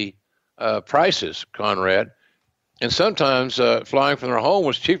ran the prices, Conrad, and sometimes flying from their home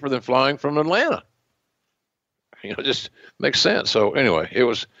was cheaper than flying from Atlanta. It just makes sense. So anyway, it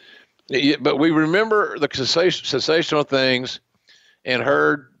was. But we remember the sensational things, and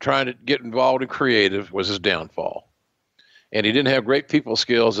Herd trying to get involved in creative was his downfall. And he didn't have great people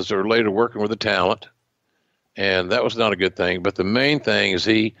skills as it related to working with the talent. And that was not a good thing. But the main thing is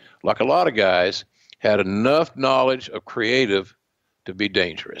he, like a lot of guys, had enough knowledge of creative to be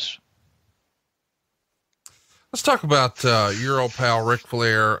dangerous. Let's talk about your old pal Ric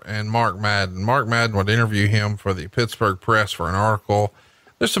Flair and Mark Madden. Mark Madden would interview him for the Pittsburgh Press for an article.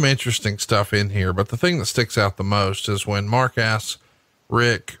 There's some interesting stuff in here, but the thing that sticks out the most is when Mark asks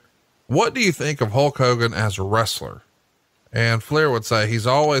Rick, "What do you think of Hulk Hogan as a wrestler?" And Flair would say, "He's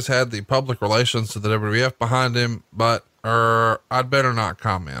always had the public relations to the WWF behind him, but I'd better not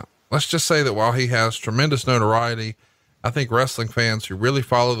comment. Let's just say that while he has tremendous notoriety, I think wrestling fans who really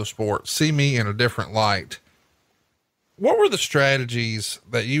follow the sport see me in a different light." What were the strategies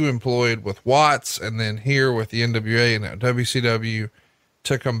that you employed with Watts and then here with the NWA and WCW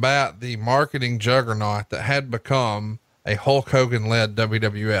to combat the marketing juggernaut that had become a Hulk Hogan led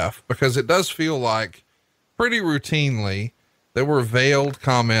WWF? Because it does feel like pretty routinely there were veiled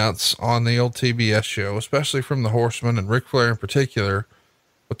comments on the old TBS show, especially from the Horsemen and Ric Flair in particular,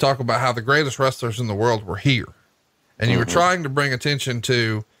 would talk about how the greatest wrestlers in the world were here. And you were trying to bring attention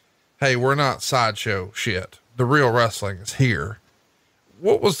to, hey, we're not sideshow shit. The real wrestling is here.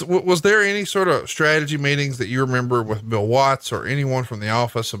 Was there any sort of strategy meetings that you remember with Bill Watts or anyone from the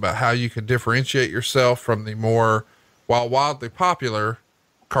office about how you could differentiate yourself from the more, while wildly popular,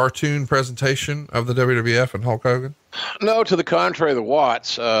 cartoon presentation of the WWF and Hulk Hogan? No, to the contrary, the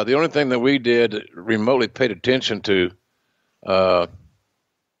Watts, the only thing that we did remotely paid attention to, WWF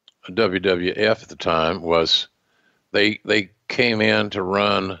at the time was they came in to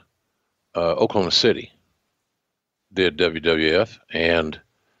run, Oklahoma City, did WWF, and,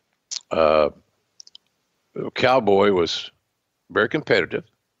 Cowboy was very competitive,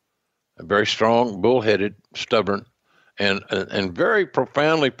 very strong, bullheaded, stubborn, and very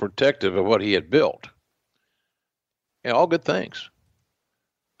profoundly protective of what he had built. And all good things.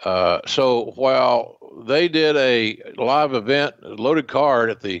 So while they did a live event, a loaded card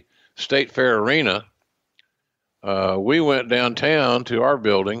at the State Fair Arena, we went downtown to our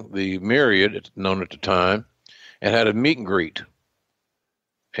building, the Myriad, it's known at the time, and had a meet and greet.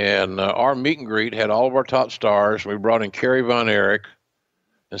 And our meet and greet had all of our top stars. We brought in Kerry Von Erich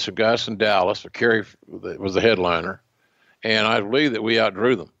and some guys from Dallas. So Kerry was the headliner. And I believe that we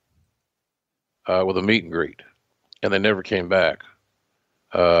outdrew them with a meet and greet. And they never came back.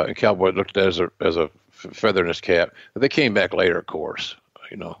 And Cowboy looked at it as a feather in his cap. But they came back later, of course,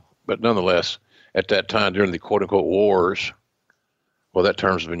 But nonetheless, at that time, during the quote-unquote wars, well, that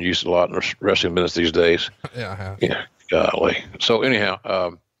term's been used a lot in the wrestling business these days. Yeah, I have. Yeah, golly. So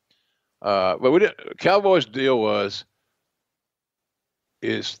anyhow, but we didn't. Cowboy's deal was,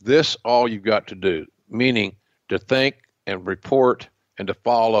 is this all you've got to do? Meaning to think and report and to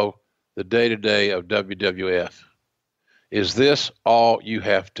follow the day-to-day of WWF. Is this all you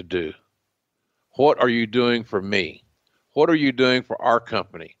have to do? What are you doing for me? What are you doing for our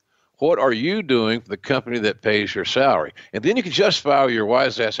company? What are you doing for the company that pays your salary? And then you can justify your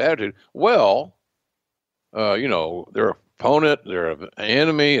wise-ass attitude. Well, they're an opponent, they're an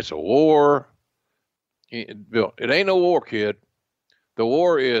enemy, it's a war. Bill, it ain't no war, kid. The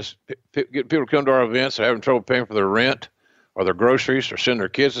war is getting people to come to our events, they're having trouble paying for their rent or their groceries or sending their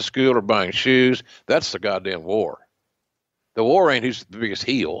kids to school or buying shoes. That's the goddamn war. The war ain't who's the biggest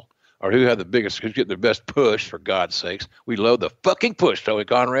heel or who's getting the best push, for God's sakes. We love the fucking push, Tony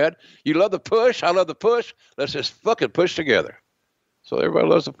Conrad. You love the push, I love the push. Let's just fucking push together. So everybody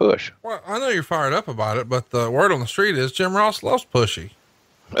loves the push. Well, I know you're fired up about it, but the word on the street is Jim Ross loves pushy.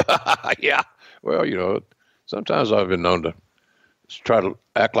 Yeah. Well, sometimes I've been known to try to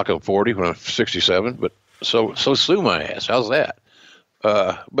act like I'm 40 when I'm 67, but so sue my ass. How's that?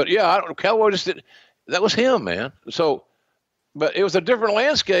 But yeah, Cowboy just did. That was him, man. So, but it was a different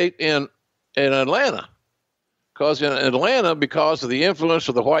landscape in Atlanta, because in Atlanta, because of the influence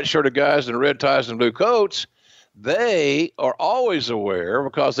of the white shirted guys in red ties and blue coats, they are always aware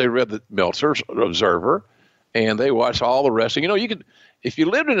because they read the Meltzer Observer and they watch all the wrestling. If you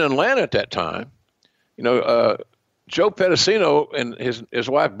lived in Atlanta at that time, Joe Pedicino and his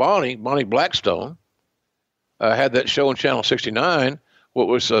wife Bonnie Blackstone, had that show on Channel 69. What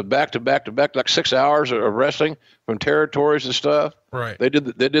was back to back, like 6 hours of wrestling from territories and stuff. Right. They did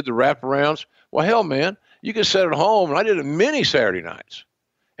the wraparounds. Well, hell, man, you can sit at home, and I did it many Saturday nights,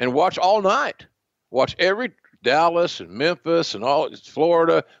 and watch all night. Watch every Dallas and Memphis and all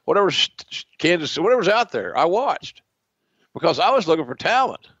Florida, Kansas, whatever's out there. I watched because I was looking for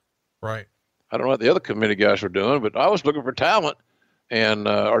talent. Right. I don't know what the other committee guys were doing, but I was looking for talent, and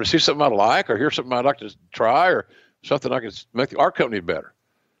or to see something I like, or hear something I'd like to try, or something I could make our company better.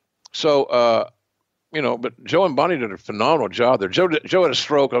 So, but Joe and Bonnie did a phenomenal job there. Joe had a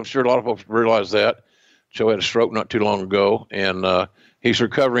stroke. I'm sure a lot of folks realize that. Joe had a stroke not too long ago, and he's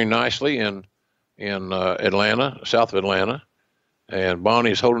recovering nicely in Atlanta, south of Atlanta. And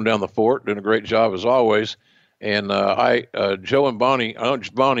Bonnie's holding down the fort, doing a great job as always. And Joe and Bonnie, I know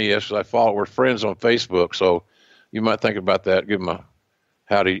Bonnie, yes, because I follow, we're friends on Facebook. So you might think about that. Give him a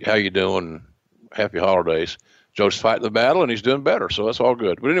how you doing? Happy holidays. Joe's fighting the battle, and he's doing better. So that's all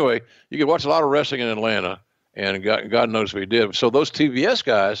good. But anyway, you could watch a lot of wrestling in Atlanta, and God knows what he did. So those TBS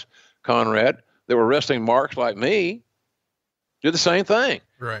guys, Conrad, that were wrestling marks like me, did the same thing.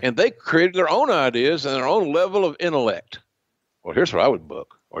 Right. And they created their own ideas and their own level of intellect. Well, here's what I would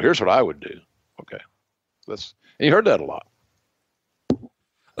book, or here's what I would do. Okay. And you heard that a lot.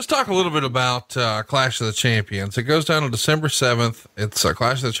 Let's talk a little bit about Clash of the Champions. It goes down on December 7th. It's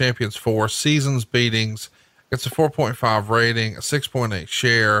Clash of the Champions 4 Seasons Beatings. It's a 4.5 rating, a 6.8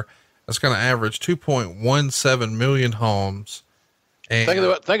 share. That's going to average 2.17 million homes. And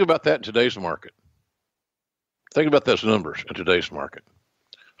think about that in today's market. Think about those numbers in today's market.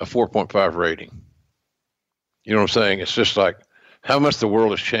 A 4.5 rating. You know what I'm saying? It's just like how much the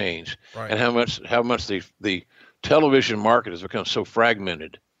world has changed, right, and how much the television market has become so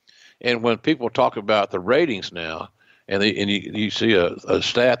fragmented. And when people talk about the ratings now, and you see a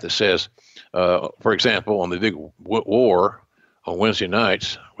stat that says, for example, on the big war on Wednesday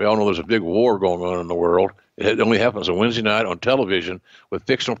nights, we all know there's a big war going on in the world. It only happens on Wednesday night on television with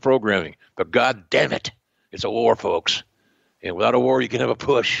fictional programming. But God damn it, it's a war, folks. And without a war, you can have a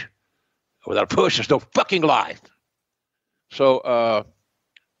push. Without a push, there's no fucking life. So,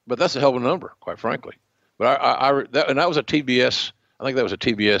 but that's a hell of a number, quite frankly. But that was a TBS. I think that was a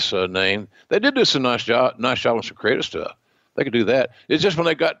TBS name. They did do some nice job on some creative stuff. They could do that. It's just when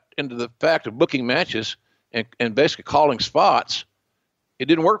they got into the fact of booking matches and basically calling spots, it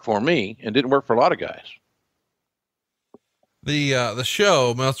didn't work for me and didn't work for a lot of guys. The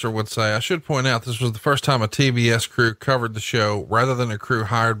show, Meltzer would say, I should point out, this was the first time a TBS crew covered the show rather than a crew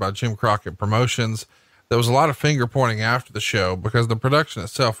hired by Jim Crockett Promotions. There was a lot of finger pointing after the show because the production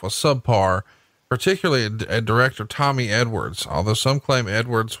itself was subpar, particularly a director, Tommy Edwards. Although some claim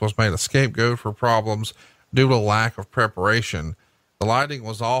Edwards was made a scapegoat for problems due to lack of preparation, the lighting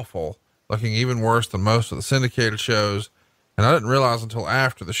was awful, looking even worse than most of the syndicated shows. And I didn't realize until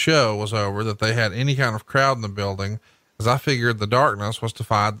after the show was over that they had any kind of crowd in the building, as I figured the darkness was to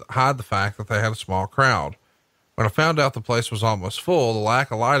hide the fact that they had a small crowd. When I found out the place was almost full, the lack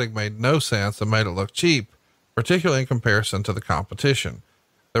of lighting made no sense and made it look cheap, particularly in comparison to the competition.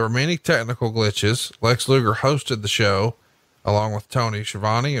 There were many technical glitches. Lex Luger hosted the show along with Tony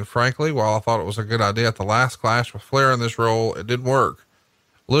Schiavone, and frankly, while I thought it was a good idea at the last Clash with Flair in this role, it didn't work.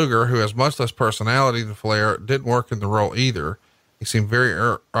 Luger, who has much less personality than Flair, didn't work in the role either. He seemed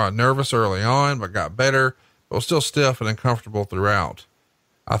very nervous early on, but got better, but was still stiff and uncomfortable throughout.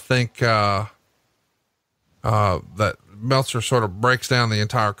 I think, that Meltzer sort of breaks down the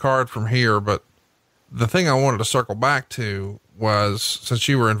entire card from here, but the thing I wanted to circle back to was, since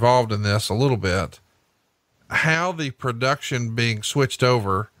you were involved in this a little bit, how the production being switched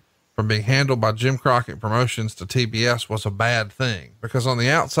over from being handled by Jim Crockett Promotions to TBS was a bad thing, because on the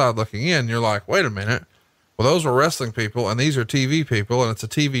outside looking in, you're like, wait a minute. Well, those were wrestling people and these are TV people and it's a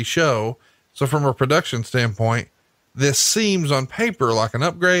TV show. So from a production standpoint, this seems on paper like an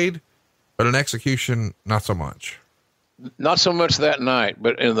upgrade, but in execution, not so much. Not so much that night,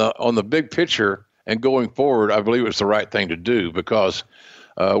 but on the big picture and going forward, I believe it's the right thing to do, because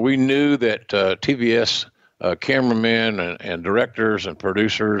we knew that TBS cameramen and directors and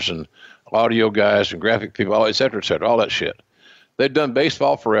producers and audio guys and graphic people, et cetera, all that shit. They'd done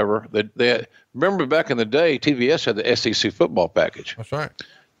baseball forever. They remember back in the day, TBS had the SEC football package. That's right.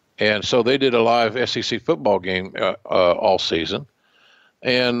 And so they did a live SEC football game all season.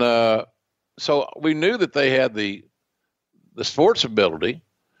 And so we knew that they had the sports ability.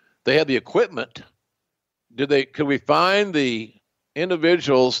 They had the equipment. Could we find the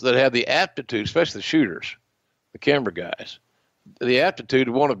individuals that had the aptitude, especially the shooters, the camera guys, the aptitude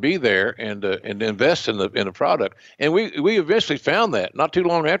to want to be there and invest in the product? And we eventually found that not too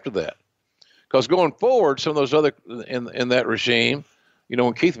long after that, because going forward, some of those other in that regime,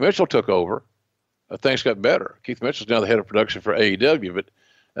 when Keith Mitchell took over, things got better. Keith Mitchell's now the head of production for AEW, but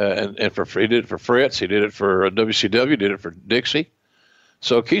he did it for Fritz, he did it for WCW, did it for Dixie.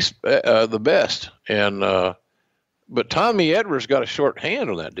 So Keith's the best. But Tommy Edwards got a short hand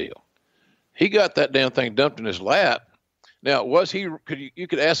on that deal. He got that damn thing dumped in his lap. Now, you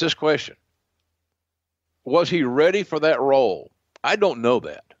could ask this question. Was he ready for that role? I don't know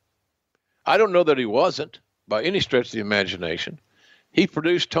that. I don't know that he wasn't, by any stretch of the imagination. He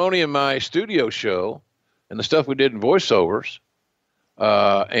produced Tony and my studio show and the stuff we did in voiceovers.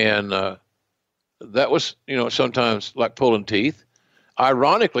 And that was, sometimes like pulling teeth.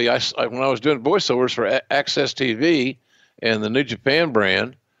 Ironically, when I was doing voiceovers for Access TV and the New Japan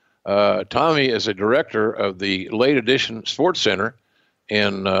brand, Tommy is a director of the late edition Sports Center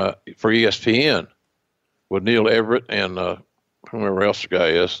for ESPN with Neil Everett and whoever else the guy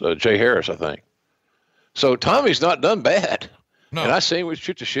is, Jay Harris, I think. So Tommy's not done bad. No. And I seen we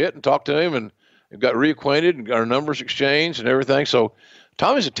shoot the shit and talk to him and got reacquainted and got our numbers exchanged and everything. So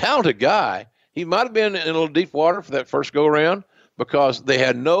Tommy's a talented guy. He might have been in a little deep water for that first go around because they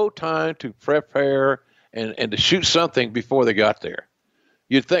had no time to prepare and to shoot something before they got there.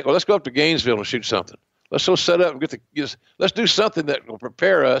 You'd think, well, let's go up to Gainesville and shoot something. Let's go set up and let's do something that will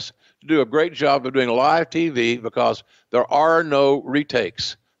prepare us to do a great job of doing live TV because there are no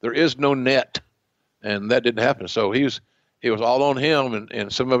retakes. There is no net. And that didn't happen. So it was all on him,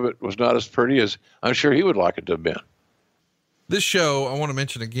 and some of it was not as pretty as I'm sure he would like it to have been. This show, I want to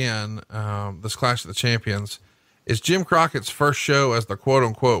mention again, this Clash of the Champions, is Jim Crockett's first show as the quote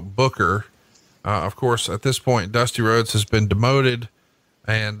unquote booker. Of course, at this point, Dusty Rhodes has been demoted,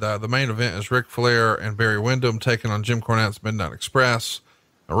 and the main event is Ric Flair and Barry Windham taking on Jim Cornette's Midnight Express,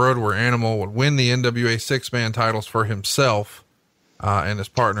 a road where Animal would win the NWA 6-man titles for himself and his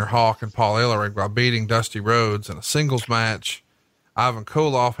partner Hawk and Paul Ellering by beating Dusty Rhodes in a singles match. Ivan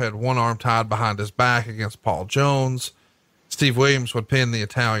Koloff had one arm tied behind his back against Paul Jones. Steve Williams would pin the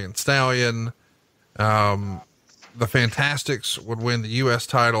Italian Stallion. The Fantastics would win the U.S.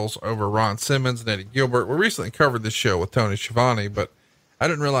 titles over Ron Simmons and Eddie Gilbert. We recently covered this show with Tony Schiavone, but I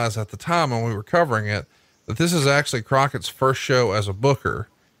didn't realize at the time when we were covering it that this is actually Crockett's first show as a booker.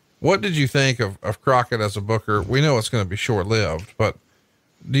 What did you think of Crockett as a booker? We know it's going to be short-lived, but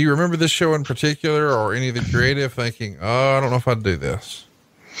do you remember this show in particular or any of the creative thinking, oh, I don't know if I'd do this?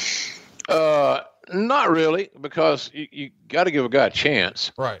 Not really, because you got to give a guy a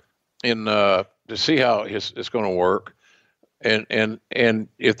chance. Right. And to see how it's going to work. And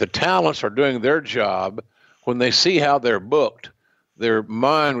if the talents are doing their job, when they see how they're booked, their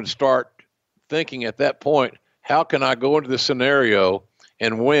mind would start thinking at that point, how can I go into this scenario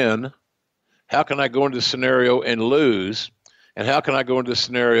and win? How can I go into this scenario and lose? And how can I go into this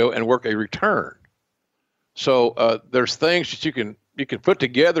scenario and work a return? So there's things that you can put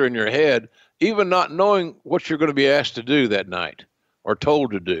together in your head, even not knowing what you're going to be asked to do that night or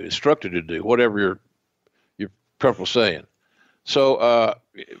told to do, instructed to do, whatever you're comfortable saying. So,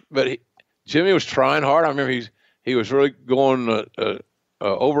 Jimmy was trying hard. I remember he was really going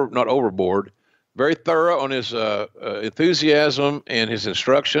not overboard, very thorough on his enthusiasm and his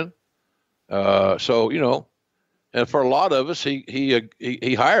instruction. So, and for a lot of us,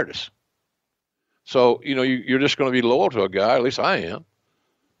 he hired us. So, you're just going to be loyal to a guy, at least I am.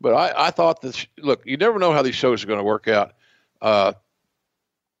 But I thought that, look, you never know how these shows are going to work out.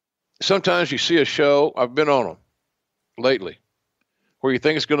 Sometimes you see a show, I've been on them lately, where you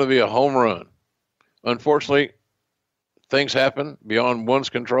think it's going to be a home run. Unfortunately, things happen beyond one's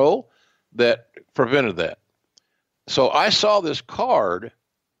control that prevented that. So I saw this card.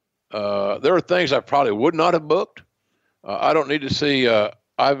 There are things I probably would not have booked. I don't need to see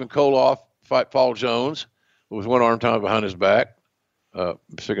Ivan Koloff fight Paul Jones, who was one arm tied behind his back.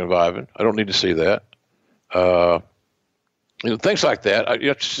 Speaking of Ivan, I don't need to see that. Things like that.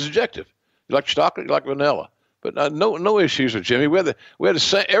 It's subjective. You like chocolate, you like vanilla, but no issues with Jimmy. We had the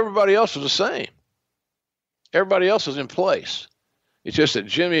same. Everybody else was the same. Everybody else was in place. It's just that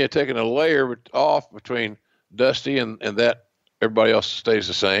Jimmy had taken a layer off between Dusty and that everybody else stays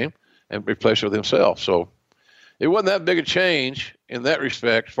the same and replaced it with himself. So it wasn't that big a change in that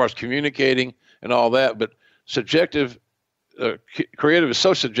respect as far as communicating and all that, but subjective, creative is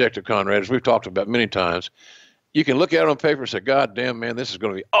so subjective, Conrad, as we've talked about many times. You can look at it on paper and say, God damn, man, this is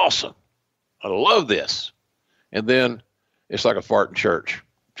going to be awesome. I love this. And then it's like a fart in church.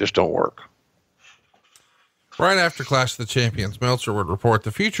 Just don't work. Right after Clash of the Champions, Meltzer would report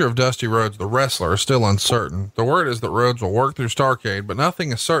the future of Dusty Rhodes, the wrestler, is still uncertain. The word is that Rhodes will work through Starrcade, but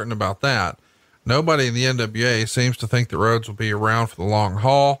nothing is certain about that. Nobody in the NWA seems to think that Rhodes will be around for the long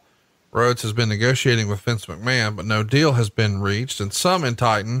haul. Rhodes has been negotiating with Vince McMahon, but no deal has been reached, and some in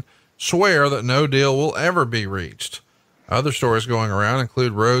Titan swear that no deal will ever be reached. Other stories going around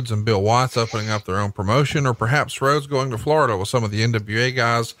include Rhodes and Bill Watts opening up their own promotion, or perhaps Rhodes going to Florida with some of the NWA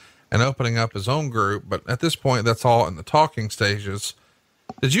guys and opening up his own group. But at this point, that's all in the talking stages.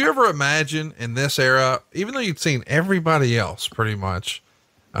 Did you ever imagine in this era, even though you'd seen everybody else pretty much,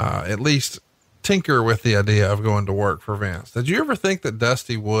 at least tinker with the idea of going to work for Vince, did you ever think that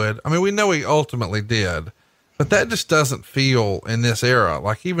Dusty would? I mean, we know he ultimately did, but that just doesn't feel in this era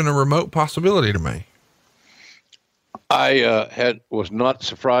like even a remote possibility to me. I was not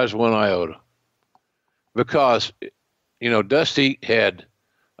surprised one iota, because, Dusty had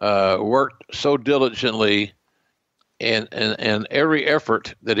worked so diligently, and every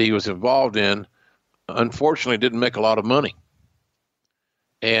effort that he was involved in, unfortunately, didn't make a lot of money.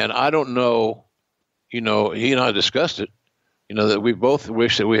 And I don't know, he and I discussed it, that we both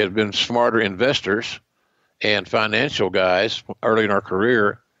wish that we had been smarter investors and financial guys early in our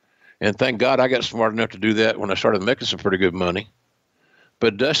career. And thank God I got smart enough to do that when I started making some pretty good money.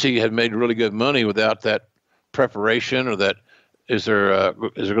 But Dusty had made really good money without that preparation, or that is there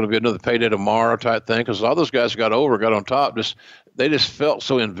going to be another payday tomorrow type thing? Because all those guys got on top. They just felt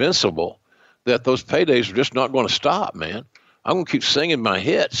so invincible that those paydays were just not going to stop, man. I'm going to keep singing my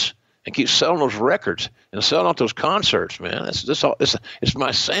hits and keep selling those records and selling out those concerts, man. It's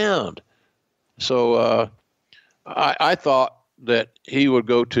my sound. So I thought that he would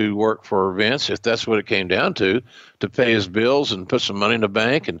go to work for Vince, if that's what it came down to pay his bills and put some money in the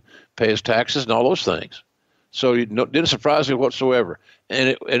bank and pay his taxes and all those things. So it didn't surprise me whatsoever.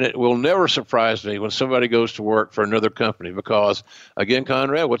 And it will never surprise me when somebody goes to work for another company, because, again,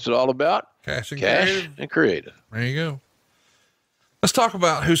 Conrad, what's it all about? Cash and creative. There you go. Let's talk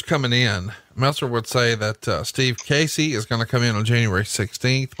about who's coming in. Meltzer would say that Steve Casey is going to come in on January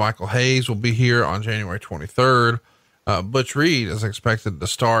 16th. Michael Hayes will be here on January 23rd. Butch Reed is expected to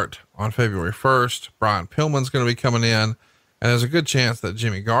start on February 1st. Brian Pillman's going to be coming in, and there's a good chance that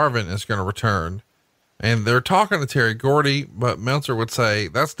Jimmy Garvin is going to return. And they're talking to Terry Gordy, but Meltzer would say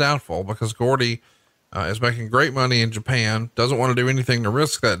that's doubtful, because Gordy is making great money in Japan, doesn't want to do anything to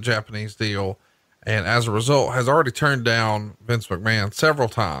risk that Japanese deal, and as a result has already turned down Vince McMahon several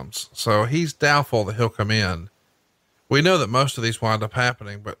times. So he's doubtful that he'll come in. We know that most of these wind up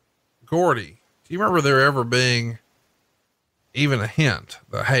happening, but Gordy, do you remember there ever being even a hint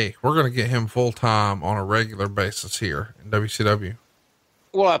that, hey, we're going to get him full time on a regular basis here in WCW?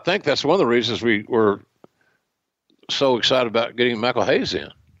 Well, I think that's one of the reasons we were so excited about getting Michael Hayes in.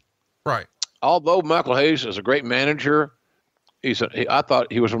 Right. Although Michael Hayes is a great manager, I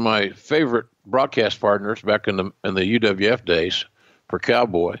thought he was one of my favorite broadcast partners back in the UWF days for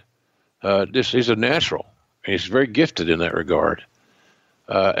Cowboy. He's a natural. He's very gifted in that regard.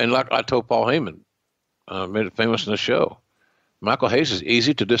 And like I told Paul Heyman, made it famous in the show, Michael Hayes is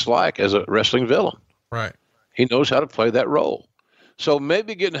easy to dislike as a wrestling villain. Right. He knows how to play that role. So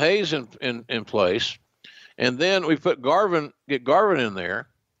maybe getting Hayes in place, and then we get Garvin in there.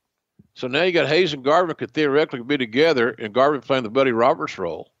 So now you got Hayes and Garvin could theoretically be together, and Garvin playing the Buddy Roberts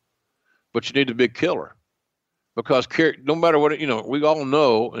role, but you need a big killer, because no matter what, we all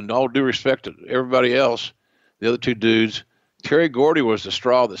know, and all due respect to everybody else, the other two dudes, Terry Gordy was the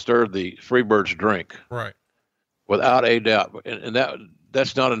straw that stirred the Freebirds drink. Right. Without a doubt. And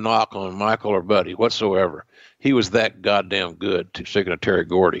that's not a knock on Michael or Buddy whatsoever. He was that goddamn good, speaking of Terry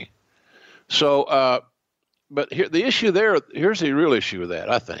Gordy. So, but here, here's the real issue with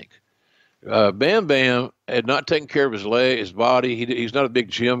that, I think. Bam Bam had not taken care of his body. He's not a big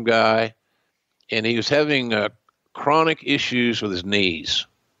gym guy, and he was having chronic issues with his knees.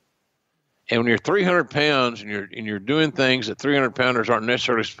 And when you're 300 pounds and you're doing things that 300 pounders aren't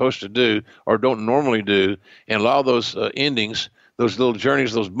necessarily supposed to do or don't normally do, and a lot of those endings, those little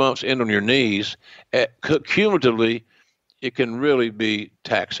journeys, those bumps end on your knees, cumulatively, it can really be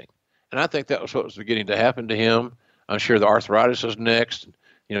taxing. And I think that was what was beginning to happen to him. I'm sure the arthritis was next.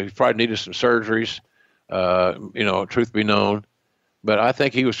 He probably needed some surgeries, truth be known. But I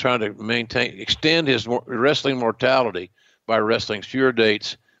think he was trying to extend his wrestling mortality by wrestling fewer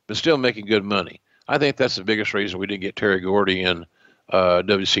dates, but still making good money. I think that's the biggest reason we didn't get Terry Gordy in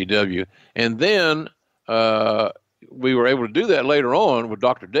WCW. And then we were able to do that later on with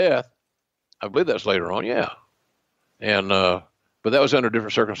Dr. Death. I believe that's later on, yeah. And but that was under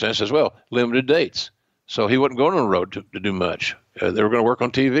different circumstances as well, limited dates. So he wasn't going on the road to do much. They were going to work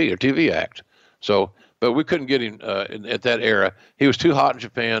on TV, or TV act. So, but we couldn't get him at that era. He was too hot in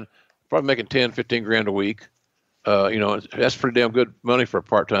Japan, probably making 10, 15 grand a week. That's pretty damn good money for a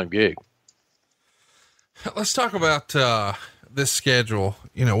part-time gig. Let's talk about this schedule.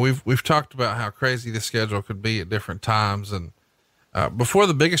 We've talked about how crazy this schedule could be at different times. And before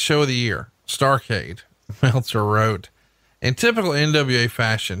the biggest show of the year, Starrcade, Meltzer wrote, in typical NWA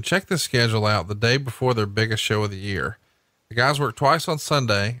fashion, check the schedule out the day before their biggest show of the year. The guys work twice on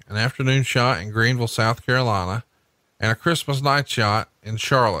Sunday, an afternoon shot in Greenville, South Carolina, and a Christmas night shot in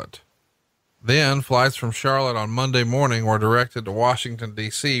Charlotte. Then flights from Charlotte on Monday morning were directed to Washington,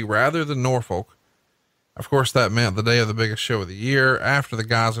 D.C. rather than Norfolk, Of course, that meant the day of the biggest show of the year. After the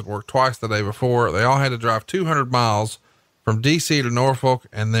guys had worked twice the day before, they all had to drive 200 miles from DC to Norfolk,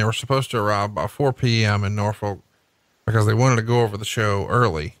 and they were supposed to arrive by 4 p.m. in Norfolk because they wanted to go over the show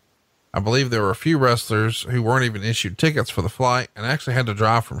early. I believe there were a few wrestlers who weren't even issued tickets for the flight and actually had to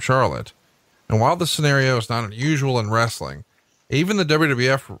drive from Charlotte. And while this scenario is not unusual in wrestling, even the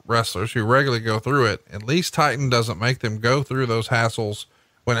WWF wrestlers who regularly go through it, at least Titan doesn't make them go through those hassles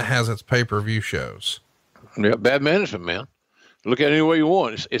when it has its pay-per-view shows. Yeah, bad management, man. Look at it any way you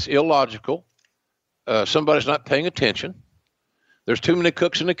want. It's illogical. Somebody's not paying attention. There's too many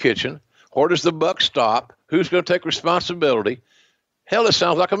cooks in the kitchen. Where does the buck stop? Who's going to take responsibility? Hell, it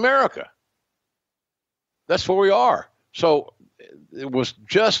sounds like America. That's where we are. So it was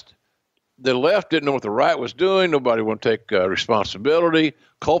just the left didn't know what the right was doing. Nobody wanted to take responsibility,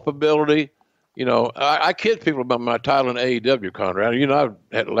 culpability. You know, I kid people about my title in AEW, Conrad. You know, I've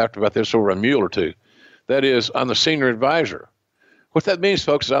had laughed about this over a mule or two. That is, I'm the senior advisor. What that means,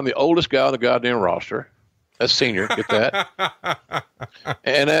 folks, is I'm the oldest guy on the goddamn roster. That's senior, get that?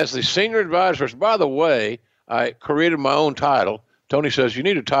 And as the senior advisor, by the way, I created my own title. Tony says, you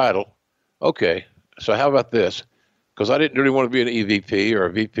need a title. Okay, so how about this? Because I didn't really want to be an EVP or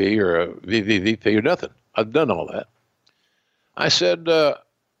a VP or a VVVP or nothing. I've done all that. I said, how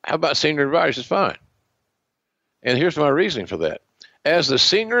about senior advisor? It's fine. And here's my reasoning for that. As the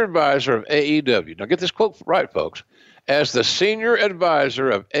senior advisor of AEW, now get this quote right, folks. As the senior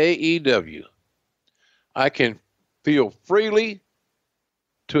advisor of AEW, I can feel freely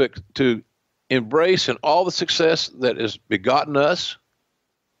to embrace in all the success that has begotten us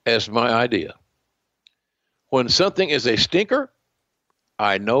as my idea. When something is a stinker,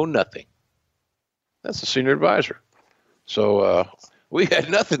 I know nothing. That's the senior advisor. So we had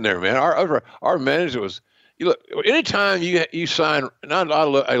nothing there, man. Our manager was. You look, anytime you sign,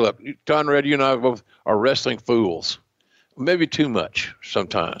 look, Conrad, you and I both are wrestling fools. Maybe too much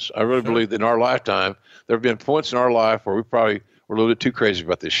sometimes. I really believe that in our lifetime, there have been points in our life where we probably were a little bit too crazy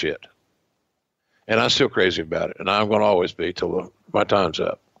about this shit. And I'm still crazy about it. And I'm going to always be till my time's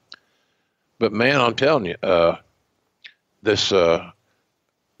up. But man, I'm telling you, there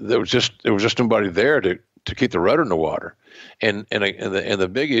was just nobody there to keep the rudder in the water. And the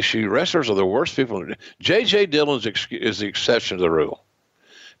big issue, wrestlers are the worst people. J.J. Dillon is the exception to the rule.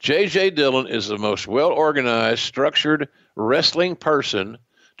 J.J. Dillon is the most well-organized, structured wrestling person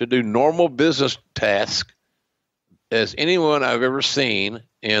to do normal business tasks as anyone I've ever seen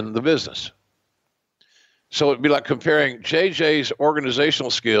in the business. So it'd be like comparing J.J.'s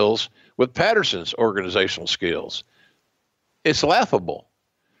organizational skills with Patterson's organizational skills. It's laughable.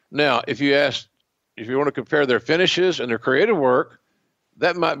 Now, if you want to compare their finishes and their creative work,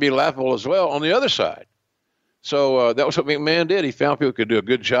 that might be laughable as well on the other side. So that was what McMahon did. He found people who could do a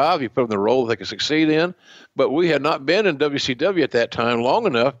good job. He put them in the role that they could succeed in. But we had not been in WCW at that time long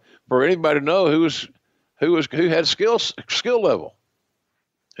enough for anybody to know who had skill level,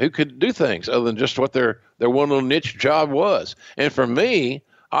 who could do things other than just what their one little niche job was. And for me,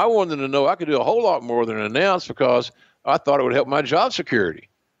 I wanted to know I could do a whole lot more than announce because I thought it would help my job security.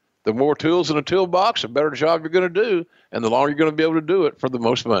 The more tools in a toolbox, the better job you're going to do, and the longer you're going to be able to do it for the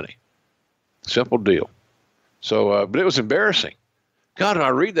most money. Simple deal. So, but it was embarrassing. God, when I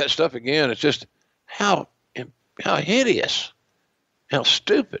read that stuff again, it's just how hideous, how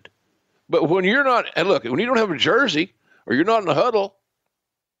stupid. But when you're not, and look, when you don't have a jersey or you're not in the huddle,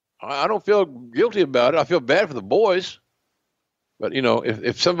 I don't feel guilty about it. I feel bad for the boys. But you know,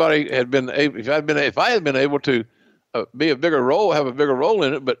 if somebody had been able, if I had been able to be a bigger role, have a bigger role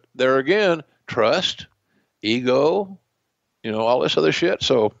in it, but there again, trust, ego, you know, all this other shit.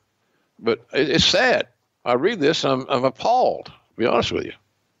 So, but it's sad. I read this, I'm appalled, to be honest with you.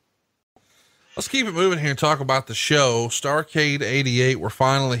 Let's keep it moving here and talk about the show. Starrcade 88, we're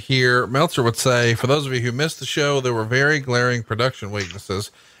finally here. Meltzer would say, for those of you who missed the show, there were very glaring production weaknesses.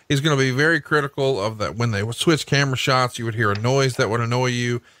 He's going to be very critical of that. When they would switch camera shots, you would hear a noise that would annoy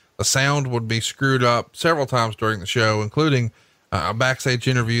you. The sound would be screwed up several times during the show, including a backstage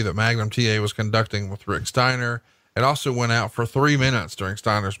interview that Magnum TA was conducting with Rick Steiner. It also went out for 3 minutes during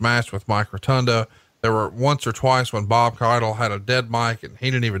Steiner's match with Mike Rotunda. There were once or twice when Bob Keidel had a dead mic and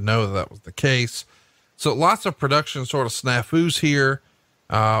he didn't even know that was the case. So lots of production sort of snafus here.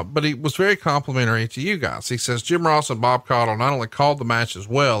 But he was very complimentary to you guys. He says Jim Ross and Bob Keidel not only called the matches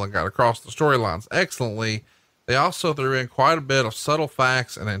well and got across the storylines excellently, they also threw in quite a bit of subtle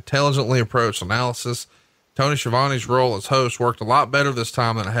facts and intelligently approached analysis. Tony Schiavone's role as host worked a lot better this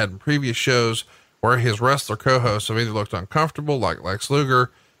time than it had in previous shows, where his wrestler co-hosts have either looked uncomfortable like Lex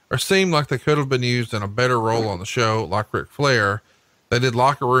Luger or seemed like they could have been used in a better role on the show like Ric Flair. They did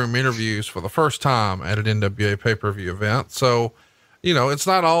locker room interviews for the first time at an NWA pay-per-view event. So, it's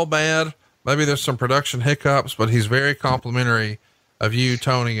not all bad. Maybe there's some production hiccups, but he's very complimentary of you,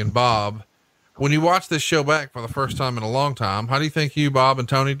 Tony, and Bob. When you watch this show back for the first time in a long time, how do you think you, Bob, and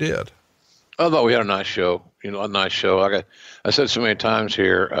Tony did? I thought we had a nice show, a nice show. Like I said so many times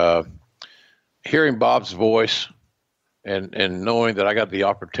here, hearing Bob's voice and knowing that I got the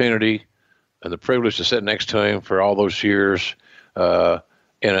opportunity and the privilege to sit next to him for all those years, in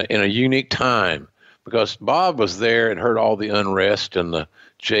a unique time, because Bob was there and heard all the unrest in the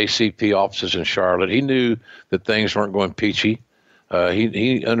JCP offices in Charlotte. He knew that things weren't going peachy.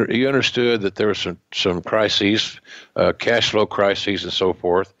 He understood that there were some crises, cash flow crises and so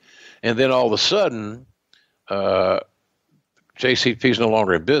forth. And then all of a sudden, JCP is no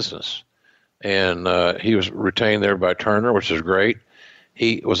longer in business. And he was retained there by Turner, which is great.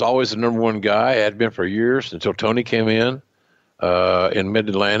 He was always the number one guy, had been for years until Tony came in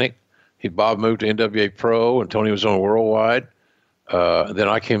Mid-Atlantic. Bob moved to NWA Pro, and Tony was on Worldwide. Then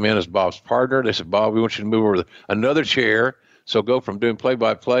I came in as Bob's partner. They said, Bob, we want you to move over to another chair. So go from doing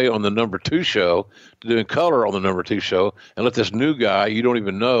play-by-play on the number 2 show to doing color on the number 2 show, and let this new guy you don't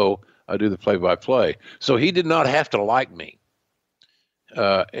even know do the play-by-play. So he did not have to like me.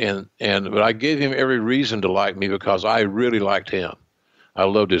 But I gave him every reason to like me because I really liked him. I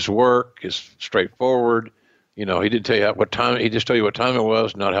loved his work, his straightforward. He didn't tell you what time. He just told you what time it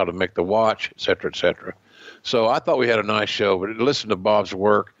was, not how to make the watch, et cetera, et cetera. So I thought we had a nice show. But listen to Bob's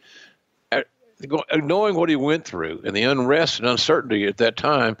work, knowing what he went through and the unrest and uncertainty at that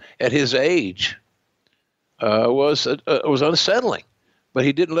time at his age was unsettling. But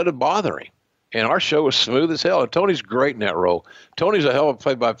he didn't let it bother him. And our show was smooth as hell. And Tony's great in that role. Tony's a hell of a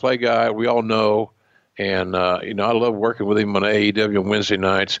play-by-play guy. We all know. And, I love working with him on AEW on Wednesday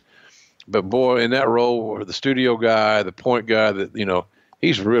nights. But, boy, in that role, the studio guy, the point guy,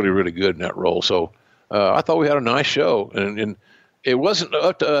 he's really, really good in that role. So I thought we had a nice show. And it wasn't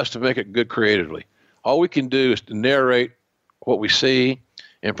up to us to make it good creatively. All we can do is to narrate what we see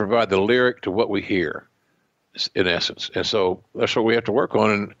and provide the lyric to what we hear, in essence. And so that's what we have to work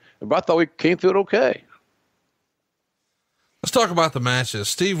on. But I thought we came through it okay. Let's talk about the matches.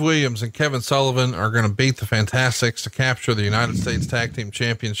 Steve Williams and Kevin Sullivan are going to beat the Fantastics to capture the United States Tag Team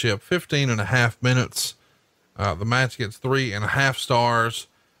Championship. 15.5 minutes. The match gets 3.5 stars.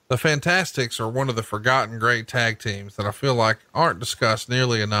 The Fantastics are one of the forgotten great tag teams that I feel like aren't discussed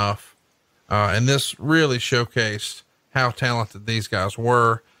nearly enough. And this really showcased how talented these guys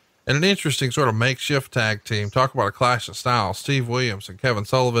were. And an interesting sort of makeshift tag team. Talk about a clash of styles. Steve Williams and Kevin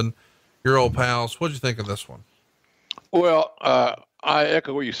Sullivan, your old pals. What'd you think of this one? Well, I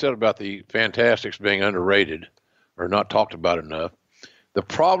echo what you said about the Fantastics being underrated or not talked about enough. The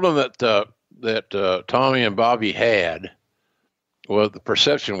problem that Tommy and Bobby had, well, the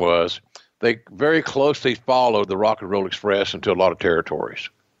perception was they very closely followed the Rock and Roll Express into a lot of territories,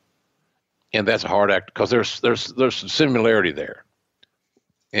 and that's a hard act because there's some similarity there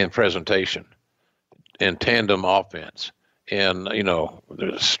in presentation and tandem offense and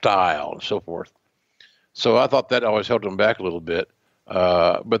there's style and so forth. So I thought that always held them back a little bit.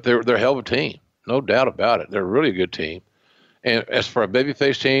 But they're a hell of a team, no doubt about it. They're a really good team. And as for a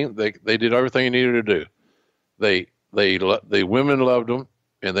babyface team, they did everything you needed to do. The women loved them,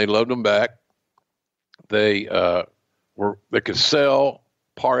 and they loved them back. They could sell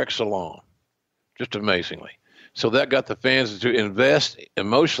par excellence, just amazingly. So that got the fans to invest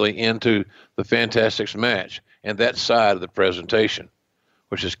emotionally into the Fantastics match and that side of the presentation,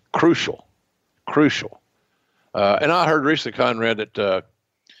 which is crucial. And I heard recently, Conrad, that,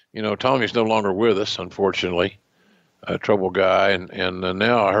 Tommy's no longer with us, unfortunately, a trouble guy. And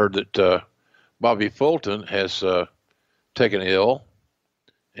now I heard that Bobby Fulton has taken ill,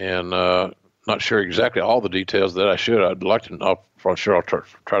 and not sure exactly all the details that I should. I'd like to, I'm sure I'll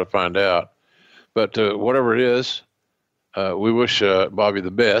try to find out. But whatever it is, we wish Bobby the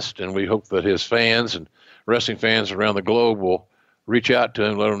best, and we hope that his fans and wrestling fans around the globe will reach out to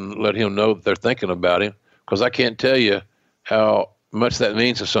him, let him know that they're thinking about him, because I can't tell you how much that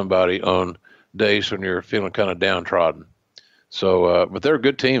means to somebody on days when you're feeling kind of downtrodden. So, but they're a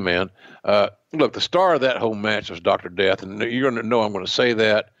good team, man. Look, the star of that whole match was Dr. Death, and you're going to know I'm going to say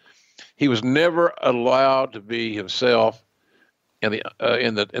that. He was never allowed to be himself. In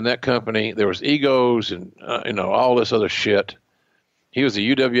that company, there was egos and all this other shit. He was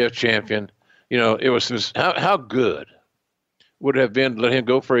the UWF champion. It was how good would it have been to let him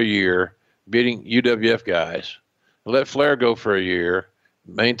go for a year, beating UWF guys, let Flair go for a year,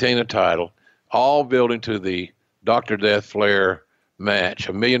 maintain the title, all building to the Dr. Death Flair match,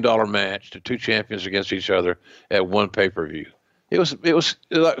 $1 million match to two champions against each other at one pay-per-view. It was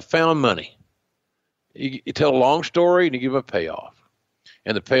like found money. You tell a long story and you give a payoff,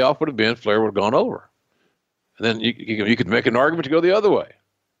 and the payoff would have been Flair would have gone over, and then you could make an argument to go the other way.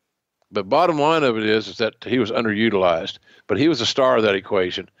 But bottom line of it is that he was underutilized, but he was the star of that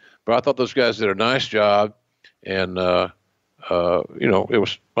equation. But I thought those guys did a nice job, and it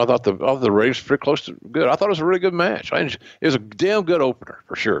was. I thought the ratings were pretty close to good. I thought it was a really good match. It was a damn good opener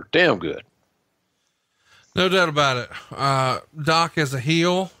for sure. Damn good. No doubt about it. Doc as a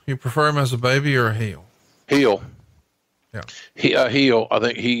heel, you prefer him as a baby or a heel? Heel. Yeah. Heel. I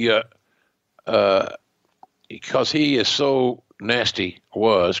think because he is so nasty,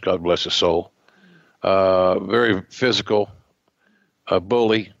 God bless his soul, very physical,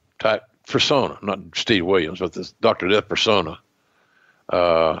 bully type persona, not Steve Williams, but this Dr. Death persona.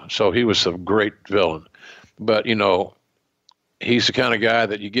 So he was a great villain, but he's the kind of guy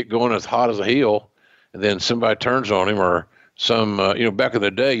that you get going as hot as a heel, and then somebody turns on him, or some, back in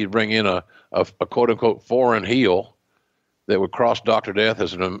the day, you'd bring in a quote unquote foreign heel that would cross Dr. Death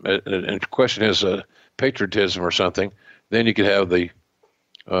and question his patriotism or something. Then you could have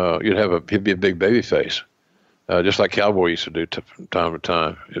he'd be a big baby face, just like Cowboy used to do from time to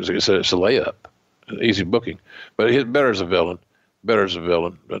time. It's a layup, easy booking, but he's better as a villain.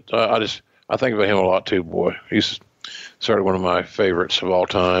 But I think about him a lot too, boy. He's certainly one of my favorites of all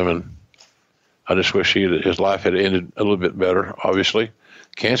time, and I just wish his life had ended a little bit better. Obviously,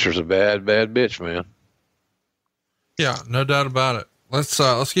 cancer's a bad bitch, man. Yeah, no doubt about it.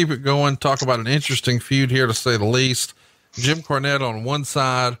 Let's keep it going. Talk about an interesting feud here, to say the least. Jim Cornette on one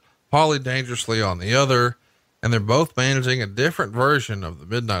side, Paulie Dangerously on the other, and they're both managing a different version of the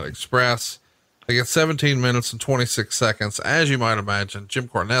Midnight Express. They get 17 minutes and 26 seconds. As you might imagine, Jim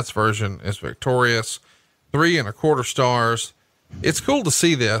Cornette's version is victorious. 3.25 stars. It's cool to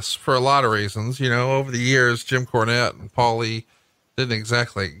see this for a lot of reasons. Over the years, Jim Cornette and Paulie didn't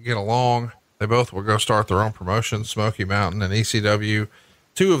exactly get along. They both will go start their own promotions, Smoky Mountain and ECW.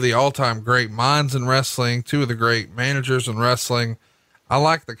 Two of the all-time great minds in wrestling, two of the great managers in wrestling. I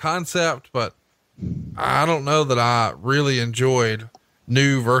like the concept, but I don't know that I really enjoyed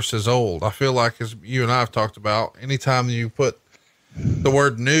new versus old. I feel like, as you and I have talked about, anytime you put the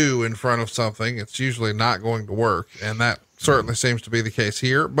word new in front of something, it's usually not going to work. And that certainly seems to be the case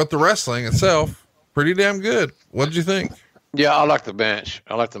here, but the wrestling itself, pretty damn good. What did you think? Yeah, I like the match.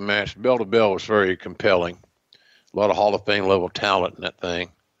 Bell to bell was very compelling. A lot of Hall of Fame level talent in that thing.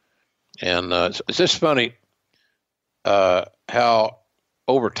 And it's just funny how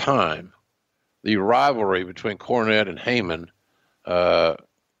over time the rivalry between Cornette and Heyman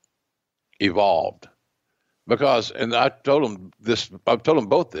evolved. Because, and I've told them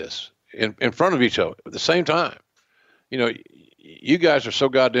both this in front of each other at the same time. You guys are so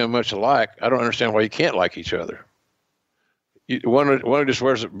goddamn much alike. I don't understand why you can't like each other. One just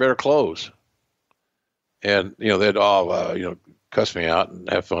wears better clothes, and they'd all cuss me out and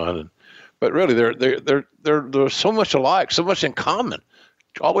have fun, but really they're so much alike, so much in common,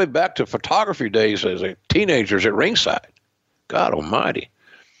 all the way back to photography days as teenagers at ringside. God Almighty,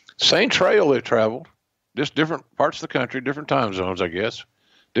 same trail they traveled, just different parts of the country, different time zones, I guess,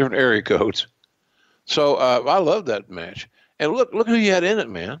 different area codes. So I love that match, and look who you had in it,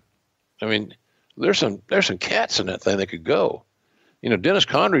 man. I mean, there's some cats in that thing that could go. Dennis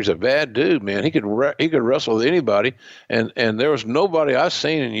Condrey's a bad dude, man. He could wrestle with anybody, and there was nobody I've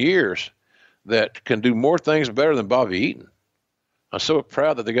seen in years that can do more things better than Bobby Eaton. I'm so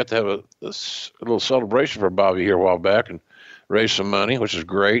proud that they got to have a little celebration for Bobby here a while back and raise some money, which is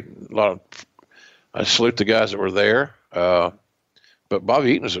great. I salute the guys that were there, but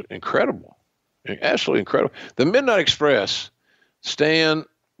Bobby Eaton was incredible, absolutely incredible. The Midnight Express, Stan,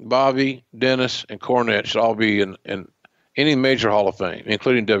 Bobby, Dennis, and Cornette should all be in any major Hall of Fame,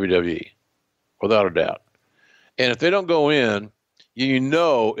 including WWE, without a doubt. And if they don't go in,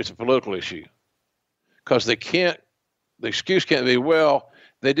 it's a political issue, because the excuse can't be, well,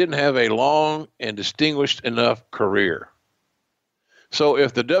 they didn't have a long and distinguished enough career. So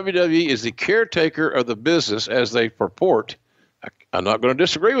if the WWE is the caretaker of the business as they purport, I'm not going to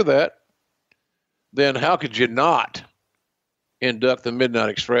disagree with that, then how could you not induct the Midnight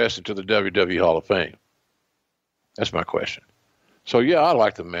Express into the WWE Hall of Fame? That's my question. So, yeah, I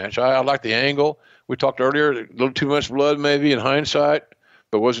like the match. I like the angle. We talked earlier, a little too much blood maybe in hindsight,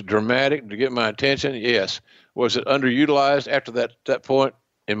 but was it dramatic to get my attention? Yes. Was it underutilized after that point?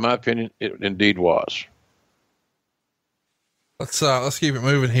 In my opinion, it indeed was. Let's keep it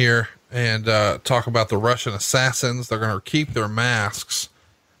moving here and talk about the Russian assassins. They're going to keep their masks,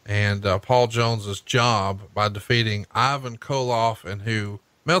 and Paul Jones's job by defeating Ivan Koloff and who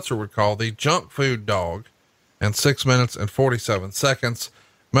Meltzer would call the junk food dog, and 6 minutes and 47 seconds.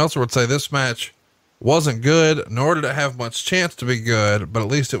 Meltzer would say this match wasn't good, nor did it have much chance to be good, but at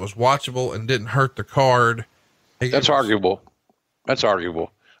least it was watchable and didn't hurt the card. That's arguable. That's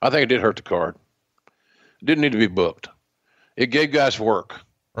arguable. I think it did hurt the card. It didn't need to be booked. It gave guys work.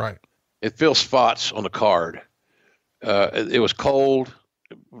 Right. It filled spots on the card. It was cold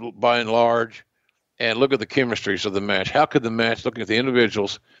by and large. And look at the chemistries of the match. How could the match, looking at the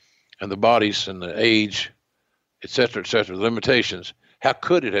individuals and the bodies and the age, et cetera, the limitations, how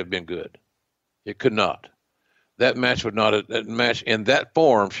could it have been good? It could not. That match in that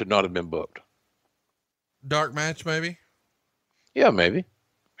form should not have been booked. Dark match, maybe? Yeah, maybe.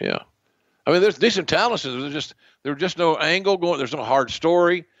 Yeah. I mean, there's decent talents. There was just no angle going. There's no hard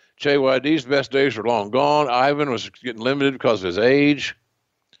story. JYD's best days are long gone. Ivan was getting limited because of his age.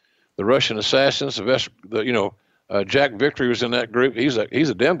 The Russian Assassins, Jack Victory was in that group. He's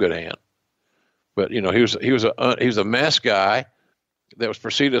a damn good hand. But he was a mass guy that was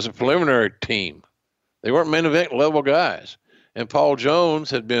perceived as a preliminary team. They weren't main event level guys. And Paul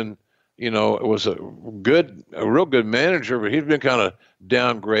Jones had been, was a real good manager, but he'd been kind of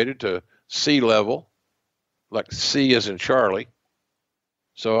downgraded to C level, like C as in Charlie.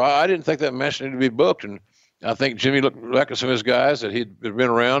 So I didn't think that match needed to be booked. And I think Jimmy looked back at some of his guys that he'd been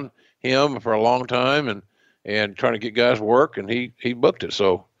around him for a long time and trying to get guys work, and he booked it.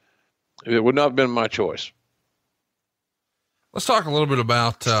 So it would not have been my choice. Let's talk a little bit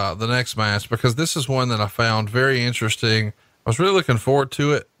about the next match, because this is one that I found very interesting. I was really looking forward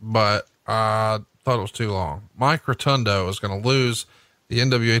to it, but I thought it was too long. Mike Rotundo is going to lose the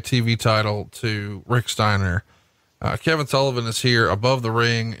NWA TV title to Rick Steiner. Kevin Sullivan is here above the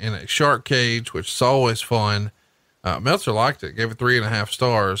ring in a shark cage, which is always fun. Meltzer liked it, gave it 3.5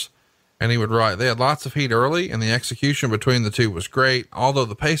 stars. And he would write, they had lots of heat early and the execution between the two was great, although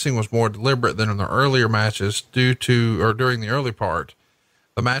the pacing was more deliberate than in the earlier matches during the early part.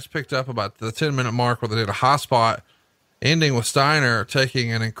 The match picked up about the 10-minute mark where they did a high spot, ending with Steiner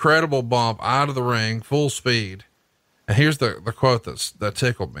taking an incredible bump out of the ring, full speed. And here's the quote that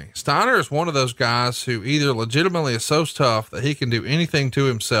tickled me. Steiner is one of those guys who either legitimately is so tough that he can do anything to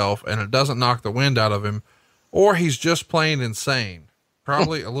himself and it doesn't knock the wind out of him, or he's just plain insane.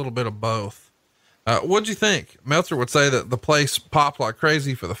 Probably a little bit of both. What'd you think? Meltzer would say that the place popped like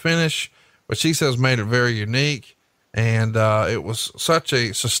crazy for the finish, which he says made it very unique. And, it was such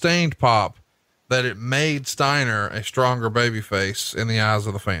a sustained pop that it made Steiner a stronger babyface in the eyes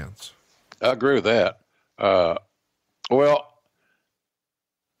of the fans. I agree with that. Well,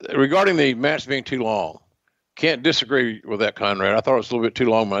 regarding the match being too long, can't disagree with that, Conrad. I thought it was a little bit too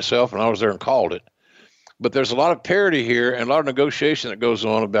long myself, and I was there and called it. But there's a lot of parity here and a lot of negotiation that goes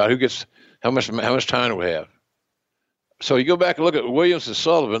on about who gets how much time do we have. So you go back and look at Williams and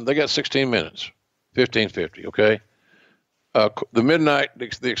Sullivan. They got 16 minutes, 15:50. Okay. The midnight,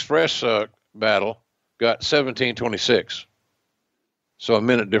 the Express battle got 17:26. So a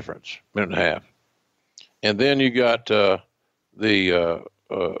minute difference, minute and a half. And then you got the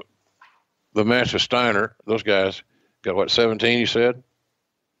match with Steiner. Those guys got what, 17? You said.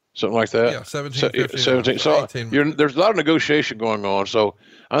 Something like that. Yeah, 17. So there's a lot of negotiation going on. So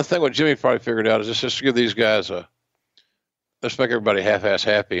I think what Jimmy probably figured out is just to give these guys let's make everybody half-ass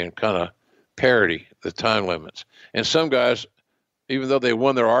happy and kind of parity the time limits. And some guys, even though they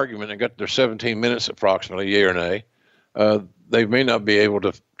won their argument and got their 17 minutes approximately, yay or nay, they may not be able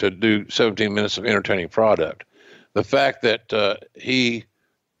to do 17 minutes of entertaining product. The fact that he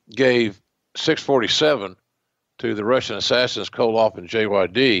gave 6:47 to the Russian Assassins, Koloff and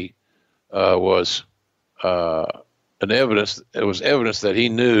JYD, was evidence that he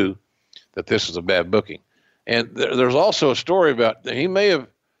knew that this was a bad booking. And there's also a story about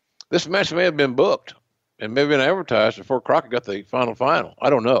this match may have been booked and may have been advertised before Crockett got the final.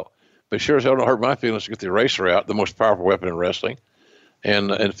 I don't know, but sure as hell don't hurt my feelings to get the eraser out, the most powerful weapon in wrestling,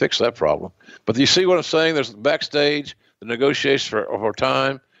 and fix that problem. But you see what I'm saying? There's the backstage, the negotiations for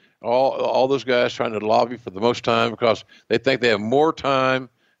time. All those guys trying to lobby for the most time because they think they have more time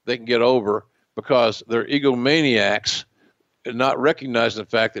they can get over because they're egomaniacs and not recognizing the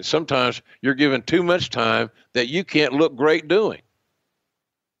fact that sometimes you're given too much time that you can't look great doing.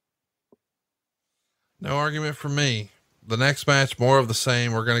 No argument for me. The next match, more of the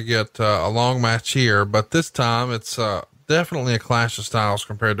same. We're going to get a long match here, but this time it's definitely a clash of styles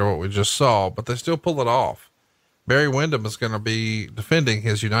compared to what we just saw, but they still pull it off. Barry Windham is going to be defending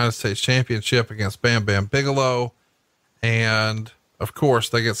his United States Championship against Bam Bam Bigelow. And of course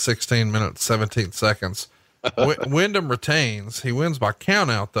they get 16 minutes, 17 seconds. Windham retains. He wins by count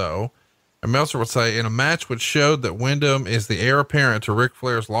out though. And Meltzer would say, in a match which showed that Wyndham is the heir apparent to Ric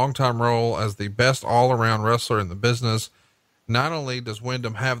Flair's longtime role as the best all-around wrestler in the business, not only does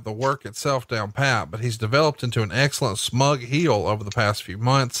Wyndham have the work itself down pat, but he's developed into an excellent smug heel over the past few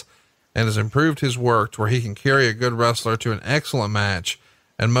months and has improved his work to where he can carry a good wrestler to an excellent match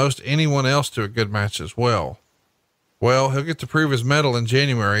and most anyone else to a good match as well. Well, he'll get to prove his mettle in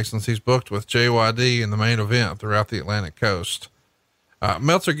January since he's booked with JYD in the main event throughout the Atlantic coast.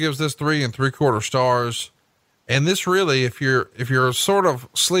 Meltzer gives this 3 3/4 stars. And this really, if you're sort of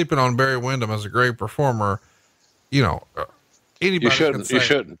sleeping on Barry Windham as a great performer, anybody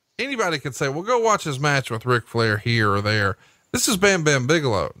could say, well, go watch his match with Ric Flair here or there. This is Bam Bam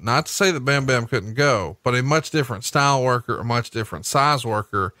Bigelow. Not to say that Bam Bam couldn't go, but a much different style worker, a much different size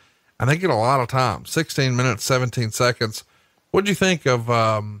worker. And they get a lot of time, 16 minutes, 17 seconds. What'd you think of,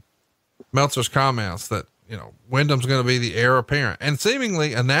 Meltzer's comments that, Wyndham's going to be the heir apparent and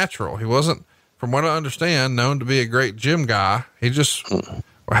seemingly a natural? He wasn't, from what I understand, known to be a great gym guy. He just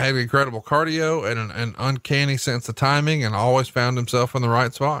had incredible cardio and an uncanny sense of timing and always found himself in the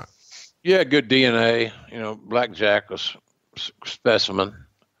right spot. Yeah. Good DNA. Black Jack was specimen,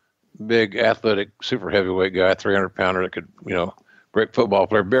 big athletic, super heavyweight guy, 300 pounder that could, great football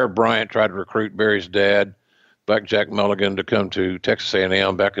player. Bear Bryant tried to recruit Barry's dad, Black Jack Mulligan, to come to Texas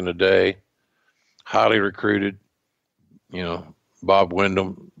A&M back in the day. Highly recruited, Bob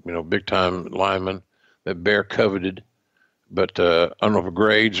Wyndham, big time lineman that Bear coveted, but I don't know if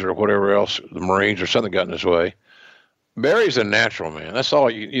grades or whatever else, the Marines or something got in his way. Barry's a natural, man. That's all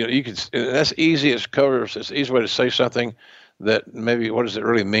you can, that's easy as covers. It's an easy way to say something that maybe, what does it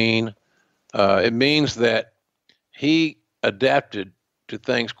really mean? It means that he adapted to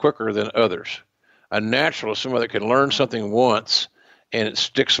things quicker than others. A natural is somebody that can learn something once and it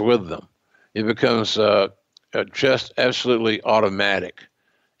sticks with them. It becomes just absolutely automatic.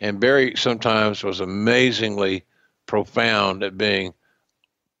 And Barry sometimes was amazingly profound at being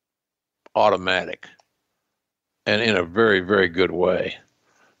automatic and in a very, very good way.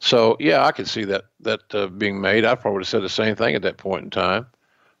 So, yeah, I could see that being made. I probably would have said the same thing at that point in time.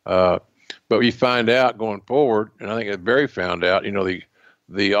 But you find out going forward, and I think that Barry found out, the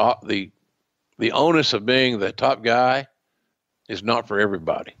onus of being the top guy is not for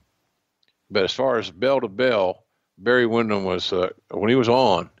everybody. But as far as bell to bell, Barry Windham was, when he was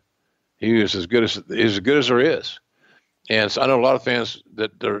on, he was as good as there is. And so I know a lot of fans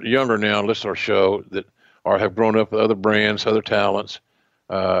that are younger now listen to our show that have grown up with other brands, other talents.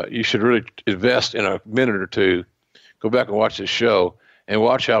 You should really invest in a minute or two, go back and watch this show and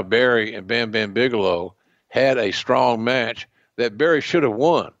watch how Barry and Bam Bam Bigelow had a strong match that Barry should have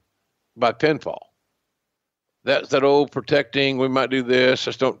won by pinfall. That's that old protecting, we might do this,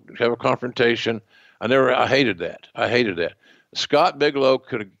 just don't have a confrontation. I hated that. Scott Bigelow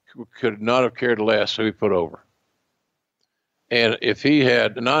could not have cared less who he put over. And if he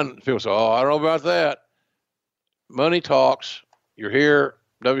had, people say, I don't know about that. Money talks. You're here,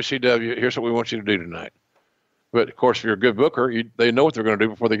 WCW. Here's what we want you to do tonight. But of course, if you're a good booker, they know what they're going to do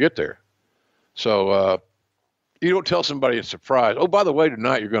before they get there. So you don't tell somebody a surprise. Oh, by the way,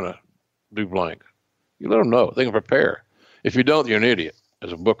 tonight you're going to do blank. You let them know. They can prepare. If you don't, you're an idiot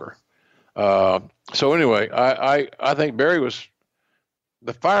as a booker. So anyway, I think Barry was,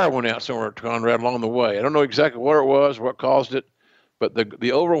 the fire went out somewhere at Conrad along the way. I don't know exactly what it was, what caused it, but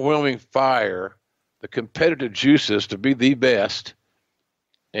the overwhelming fire, the competitive juices to be the best,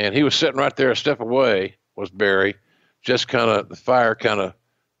 and he was sitting right there a step away, was Barry. Just the fire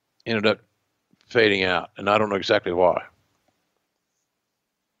ended up fading out, and I don't know exactly why.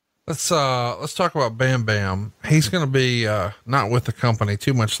 Let's talk about Bam Bam. He's going to be, not with the company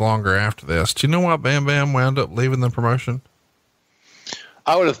too much longer after this. Do you know why Bam Bam wound up leaving the promotion?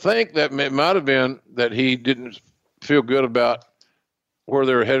 I would think that it might have been that he didn't feel good about where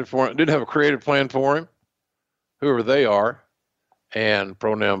they were headed for him. Didn't have a creative plan for him, whoever they are. And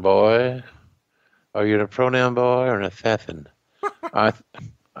pronoun boy, are you a pronoun boy or an assassin? I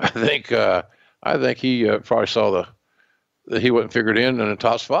think he probably saw that he wasn't figured in a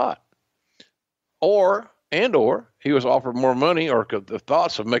top spot, or he was offered more money, or the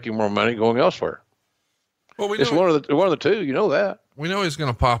thoughts of making more money going elsewhere. Well, it's one of the two. You know that. We know he's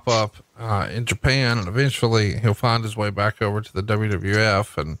going to pop up in Japan, and eventually he'll find his way back over to the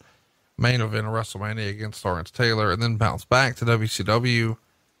WWF and main event of WrestleMania against Lawrence Taylor, and then bounce back to WCW.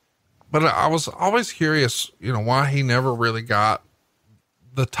 But I was always curious, why he never really got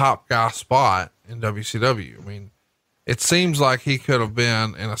the top guy spot in WCW. I mean, it seems like he could have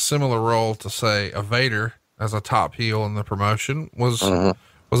been in a similar role to, say, a Vader as a top heel in the promotion. Was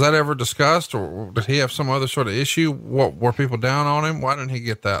that ever discussed, or did he have some other sort of issue? What were people down on him? Why didn't he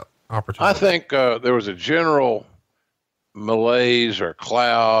get that opportunity? I think there was a general malaise or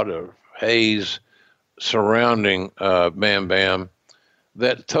cloud of haze surrounding Bam Bam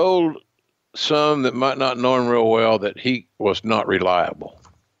that told some that might not know him real well that he was not reliable.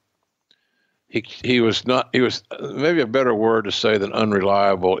 He was not. He was, maybe a better word to say than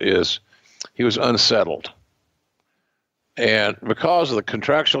unreliable is he was unsettled. And because of the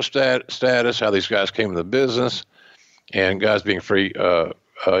contractual status, how these guys came in the business, and guys being free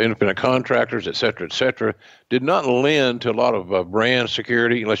independent contractors, et cetera, did not lend to a lot of brand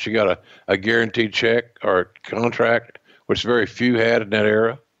security unless you got a guaranteed check or contract, which very few had in that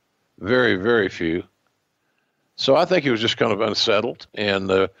era. Very, very few. So I think he was just kind of unsettled, and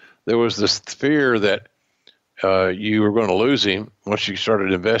there was this fear that you were going to lose him once you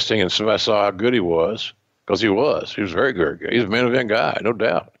started investing, and somebody saw how good he was, because he was very good. He's a main event guy, no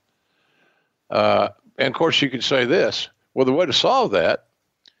doubt. And of course, you could say this: well, the way to solve that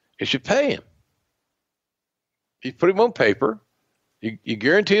is you pay him. You put him on paper, you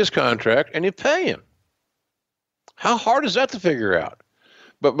guarantee his contract, and you pay him. How hard is that to figure out?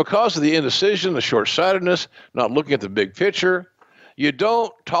 But because of the indecision, the short-sightedness, not looking at the big picture, you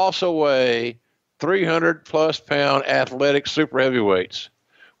don't toss away 300-plus pound athletic super heavyweights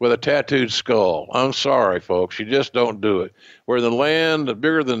with a tattooed skull. I'm sorry, folks. You just don't do it. We're in the land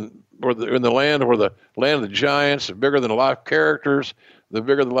bigger than, in the land where the land of the giants, bigger than life characters, the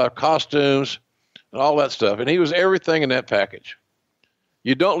bigger than life costumes, and all that stuff. And he was everything in that package.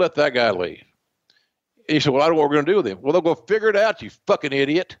 You don't let that guy leave. And you say, well, I don't know what we're going to do with him. Well, they'll go figure it out, you fucking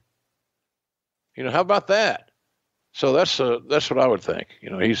idiot. You know, how about that? So that's what I would think.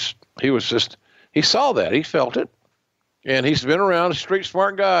 You know, he saw that. He felt it. And he's been around, a street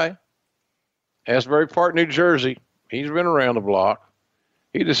smart guy. Asbury Park, New Jersey. He's been around the block.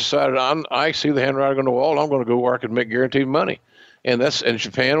 He just decided, I see the handwriting on the wall. I'm going to go where I can make guaranteed money. And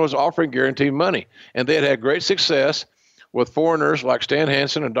Japan was offering guaranteed money. And they had great success with foreigners like Stan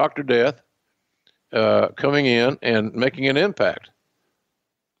Hansen and Dr. Death coming in and making an impact.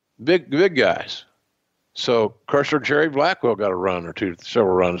 Big guys. So Crusher Jerry Blackwell got a run or two,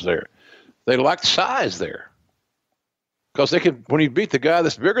 several runs there. They liked size there. Because they can, when you beat the guy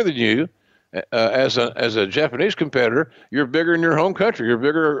that's bigger than you, as a Japanese competitor, you're bigger in your home country. You're a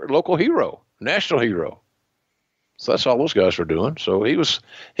bigger local hero, national hero. So that's all those guys were doing. So he was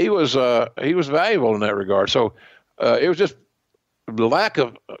valuable in that regard. So it was just the lack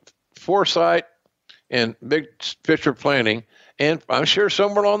of foresight and big picture planning, and I'm sure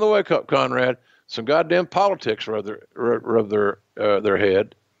somewhere along the way, Conrad, some goddamn politics rubbed their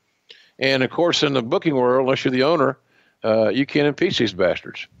head. And of course, in the booking world, unless you're the owner, you can't impeach these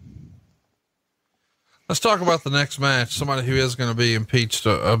bastards. Let's talk about the next match. Somebody who is going to be impeached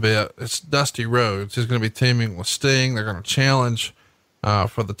a bit. It's Dusty Rhodes. He's going to be teaming with Sting. They're going to challenge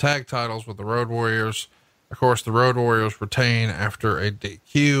for the tag titles with the Road Warriors. Of course, the Road Warriors retain after a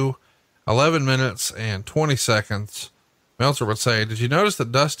DQ, 11 minutes and 20 seconds. Meltzer would say, did you notice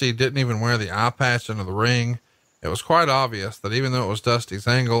that Dusty didn't even wear the eye patch into the ring? It was quite obvious that even though it was Dusty's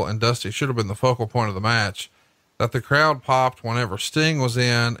angle and Dusty should have been the focal point of the match, that the crowd popped whenever Sting was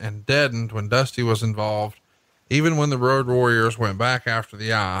in and deadened when Dusty was involved. Even when the Road Warriors went back after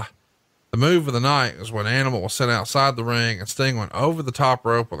the eye, the move of the night was when Animal was sent outside the ring and Sting went over the top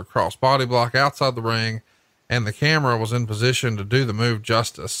rope with a cross body block outside the ring, and the camera was in position to do the move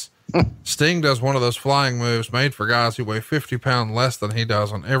justice. Sting does one of those flying moves made for guys who weigh 50 pounds less than he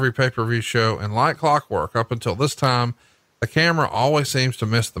does on every pay-per-view show. And like clockwork, up until this time, the camera always seems to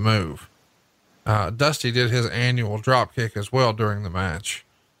miss the move. Dusty did his annual drop kick as well during the match.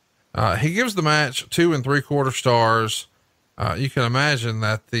 He gives the match 2 3/4 stars. You can imagine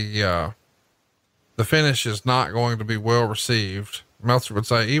that the finish is not going to be well received. Meltzer would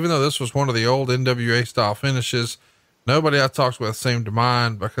say, even though this was one of the old NWA style finishes, nobody I talked with seemed to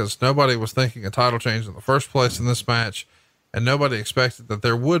mind because nobody was thinking a title change in the first place in this match, and nobody expected that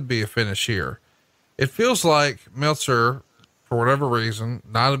there would be a finish here. It feels like Meltzer, for whatever reason,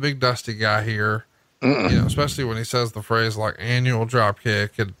 not a big Dusty guy here, especially when he says the phrase like annual drop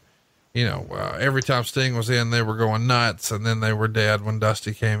kick, and every time Sting was in, they were going nuts, and then they were dead when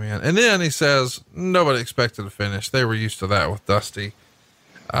Dusty came in. And then he says nobody expected a finish. They were used to that with Dusty.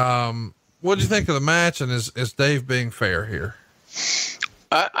 What do you think of the match, and is Dave being fair here?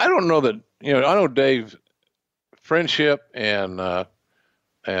 I don't know that, I know Dave's friendship and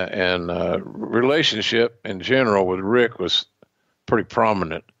relationship in general with Rick was pretty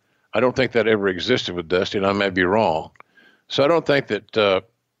prominent. I don't think that ever existed with Dusty, and I may be wrong. So I don't think that,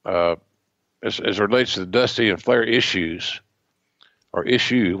 as it relates to the Dusty and Flair issues, or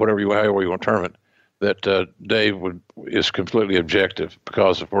issue, however you want to term it, that Dave is completely objective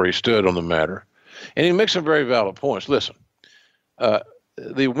because of where he stood on the matter. And he makes some very valid points. Listen,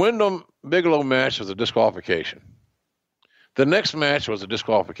 the Wyndham Bigelow match was a disqualification. The next match was a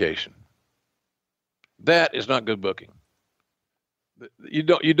disqualification. That is not good booking. You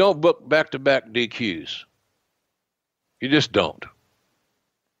don't book back-to-back DQs. You just don't.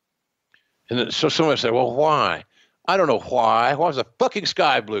 And then, so somebody say, well, why? I don't know why. Why was the fucking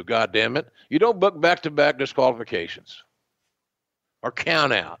sky blue, goddammit? You don't book back-to-back disqualifications or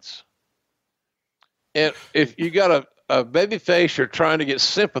countouts. And if you got a baby face you're trying to get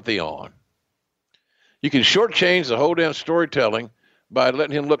sympathy on, you can shortchange the whole damn storytelling by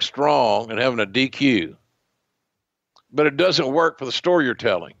letting him look strong and having a DQ. But it doesn't work for the story you're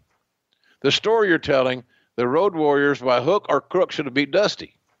telling. The story you're telling, the Road Warriors by hook or crook should have beat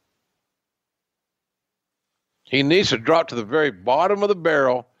Dusty. He needs to drop to the very bottom of the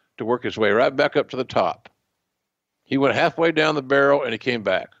barrel to work his way right back up to the top. He went halfway down the barrel and he came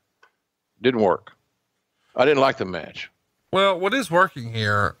back. Didn't work. I didn't like the match. Well, what is working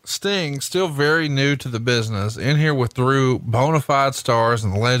here, Sting, still very new to the business, in here with Drew, bona fide stars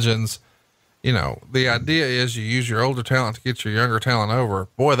and legends. You know, the idea is you use your older talent to get your younger talent over.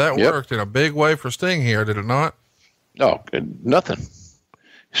 Boy, that worked in a big way for Sting here, did it not? No, nothing.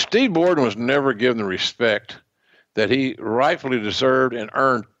 Steve Borden was never given the respect that he rightfully deserved and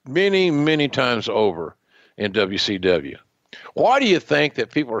earned many, many times over in WCW. Why do you think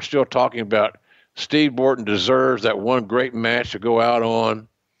that people are still talking about Steve Borden deserves that one great match to go out on,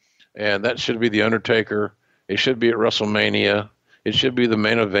 and that should be The Undertaker? It should be at WrestleMania. It should be the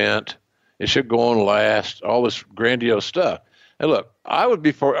main event. It should go on last, all this grandiose stuff. And look, I would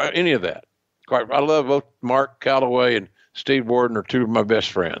be for any of that. I love both Mark Calloway and Steve Borden are two of my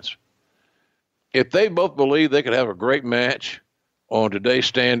best friends. If they both believe they could have a great match on today's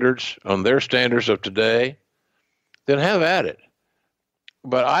standards, on their standards of today, then have at it.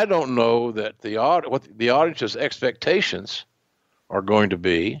 But I don't know that what the audience's expectations are going to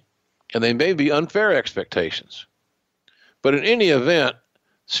be, and they may be unfair expectations. But in any event,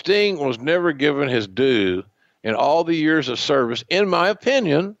 Sting was never given his due in all the years of service, in my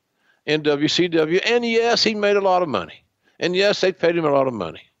opinion, in WCW. And yes, he made a lot of money. And yes, they paid him a lot of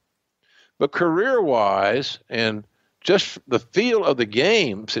money. But career-wise and just the feel of the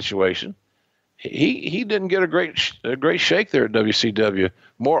game situation, he didn't get a great shake there at WCW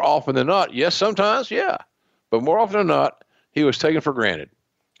more often than not. Yes, sometimes, yeah. But more often than not, he was taken for granted.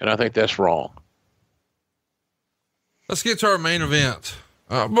 And I think that's wrong. Let's get to our main event.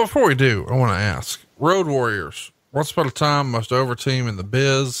 Before we do, I want to ask Road Warriors, once upon a time, most over team in the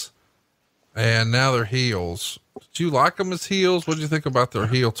biz, and now they're heels. Did you like them as heels? What did you think about their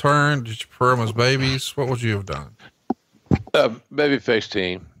heel turn? Did you prefer them as babies? What would you have done? Babyface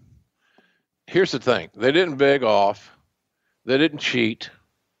team. Here's the thing. They didn't beg off. They didn't cheat.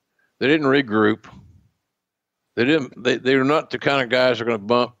 They didn't regroup. They were not the kind of guys that are going to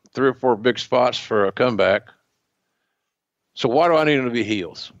bump 3 or 4 big spots for a comeback. So why do I need them to be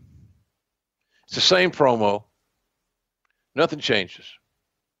heels? It's the same promo. Nothing changes.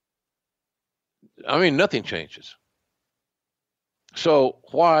 I mean, nothing changes. So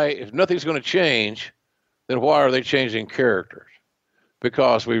why, if nothing's going to change, then why are they changing characters?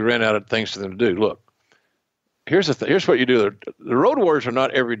 Because we ran out of things for them to do. Look, here's what you do. The Road Warriors are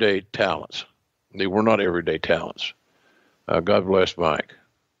not everyday talents. They were not everyday talents. God bless Mike.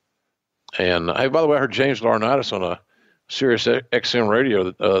 And hey, by the way, I heard James Laurinaitis on a Sirius XM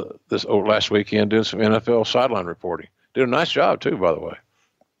radio this last weekend doing some NFL sideline reporting. Did a nice job too, by the way.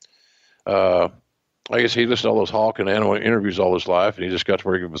 I guess he listened to all those Hawk and Animal interviews all his life, and he just got to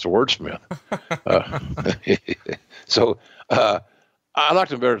where he was a wordsmith. So I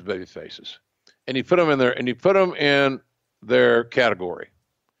liked them better as baby faces, and he put them in there, and he put them in their category.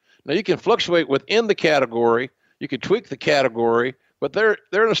 Now you can fluctuate within the category, you can tweak the category, but they're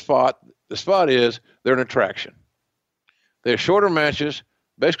in a spot. The spot is they're an attraction. They're shorter matches,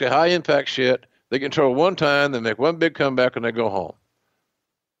 basically high impact shit. They control one time, they make one big comeback, and they go home.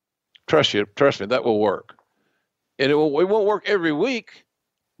 Trust me, that will work. And it won't work every week,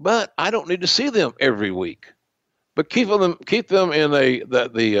 but I don't need to see them every week. But keep them in the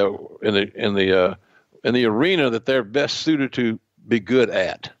arena that they're best suited to be good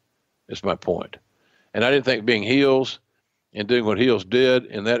at. Is my point. And I didn't think being heels and doing what heels did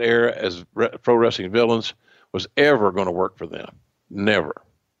in that era as pro wrestling villains was ever going to work for them. Never.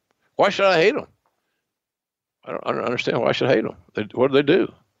 Why should I hate them? I don't understand why I should hate them. What did they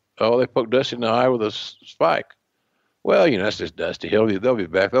do? Oh, they poked Dusty in the eye with a spike. Well, that's just Dusty. They'll be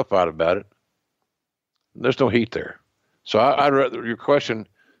back. They'll fight about it. There's no heat there. So I'd rather, your question,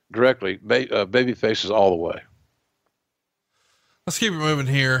 directly, baby faces all the way. Let's keep it moving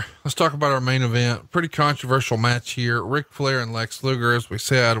here. Let's talk about our main event. Pretty controversial match here. Ric Flair and Lex Luger. As we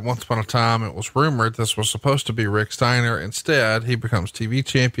said, once upon a time, it was rumored this was supposed to be Rick Steiner. Instead, he becomes TV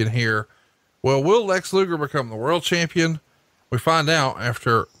champion here. Well, will Lex Luger become the world champion? We find out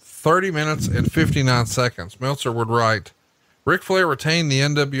after 30 minutes and 59 seconds. Meltzer would write, Ric Flair retained the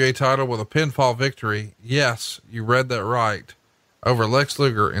NWA title with a pinfall victory. Yes, you read that right. Over Lex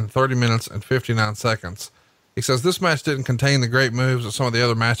Luger in 30 minutes and 59 seconds. He says this match didn't contain the great moves of some of the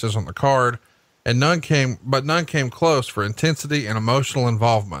other matches on the card, and none came close for intensity and emotional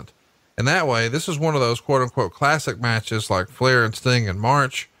involvement. In that way, this is one of those quote unquote classic matches like Flair and Sting in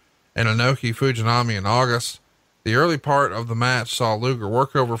March and Inoki Fujinami in August. The early part of the match saw Luger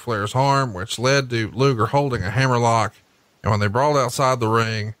work over Flair's arm, which led to Luger holding a hammerlock. And when they brawled outside the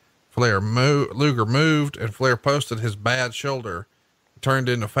ring, Luger moved and Flair posted his bad shoulder. It turned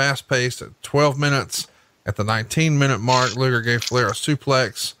into fast paced at 12 minutes. At the 19-minute mark, Luger gave Flair a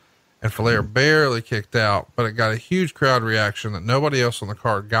suplex and Flair barely kicked out, but it got a huge crowd reaction that nobody else on the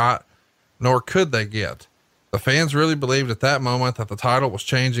card got, nor could they get. The fans really believed at that moment that the title was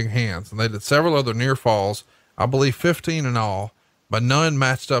changing hands, and they did several other near falls, I believe 15 in all, but none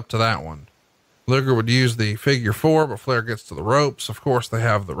matched up to that one. Luger would use the figure 4, but Flair gets to the ropes. Of course, they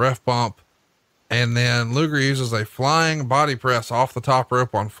have the ref bump, and then Luger uses a flying body press off the top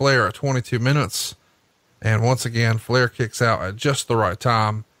rope on Flair at 22 minutes. And once again, Flair kicks out at just the right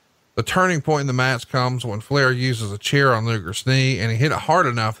time. The turning point in the match comes when Flair uses a chair on Luger's knee, and he hit it hard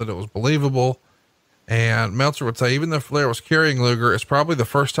enough that it was believable. And Meltzer would say, even though Flair was carrying Luger, it's probably the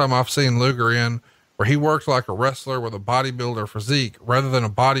first time I've seen Luger in where he worked like a wrestler with a bodybuilder physique rather than a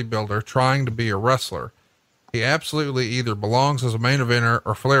bodybuilder trying to be a wrestler. He absolutely either belongs as a main eventer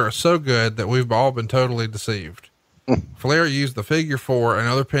or Flair is so good that we've all been totally deceived. Flair used the figure 4 and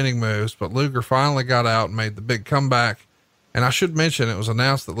other pinning moves, but Luger finally got out and made the big comeback. And I should mention, it was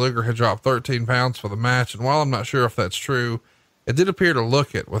announced that Luger had dropped 13 pounds for the match. And while I'm not sure if that's true, it did appear to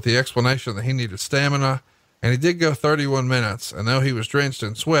look it with the explanation that he needed stamina, and he did go 31 minutes. And though he was drenched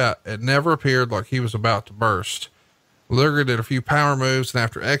in sweat, it never appeared like he was about to burst. Luger did a few power moves, and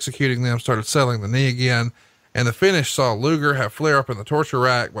after executing them, started selling the knee again. And the finish saw Luger have Flair up in the torture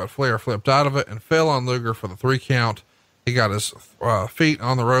rack, but Flair flipped out of it and fell on Luger for the 3 count. He got his feet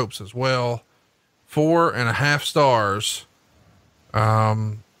on the ropes as well. 4.5 stars.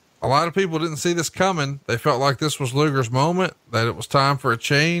 A lot of people didn't see this coming. They felt like this was Luger's moment, that it was time for a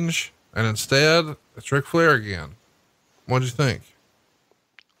change. And instead it's Ric Flair again. What'd you think?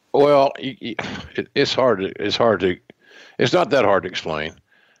 Well, it's not that hard to explain.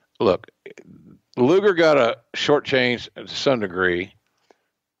 Look, Luger got a short change to some degree.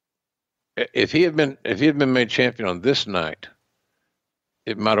 If he had been made champion on this night,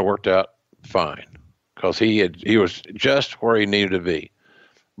 it might have worked out fine because he was just where he needed to be.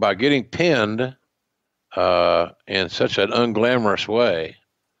 By getting pinned in such an unglamorous way,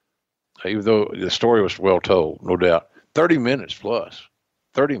 even though the story was well told, no doubt, 30 minutes plus,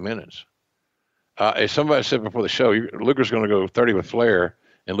 30 minutes. As somebody said before the show, Luger's going to go 30 with Flair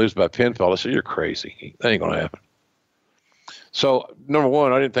and lose by pinfall. I said, you're crazy. That ain't going to happen. So, number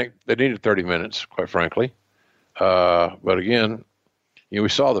one, I didn't think they needed 30 minutes, quite frankly. But again, we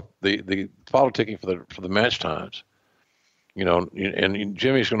saw the politicking for the match times. And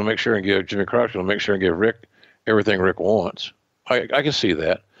Jimmy's going to make sure and give Jimmy Crock's going to make sure and give Rick everything Rick wants. I can see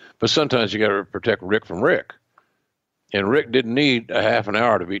that, but sometimes you got to protect Rick from Rick, and Rick didn't need a half an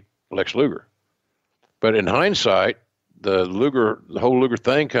hour to beat Lex Luger. But in hindsight, the whole Luger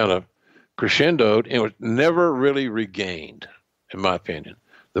thing kind of crescendoed and was never really regained, in my opinion.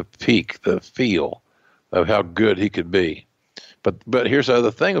 The peak, the feel of how good he could be. But here's the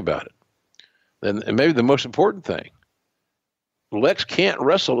other thing about it, and maybe the most important thing. Lex can't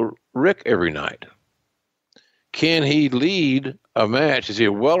wrestle Rick every night. Can he lead a match? Is he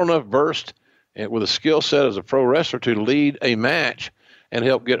a well enough versed and with a skill set as a pro wrestler to lead a match and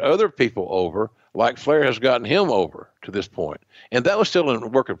help get other people over like Flair has gotten him over to this point? And that was still a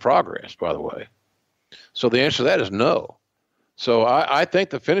work in progress, by the way. So the answer to that is no. So I think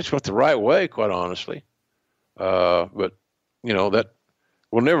the finish went the right way, quite honestly. But, that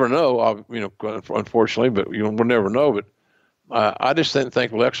we'll never know, unfortunately, but we'll never know. But I just didn't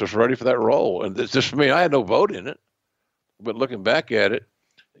think Lex was ready for that role. And it's just for me, I had no vote in it. But looking back at it,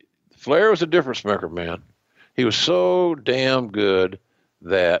 Flair was a difference maker, man. He was so damn good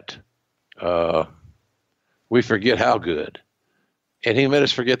that we forget how good. And he made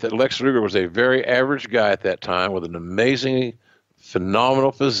us forget that Lex Luger was a very average guy at that time with an amazing,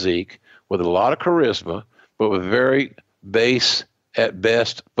 phenomenal physique, with a lot of charisma, but with very base at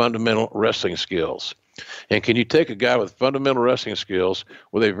best, fundamental wrestling skills. And can you take a guy with fundamental wrestling skills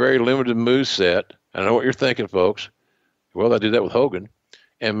with a very limited move set? I know what you're thinking, folks. Well, I did that with Hogan,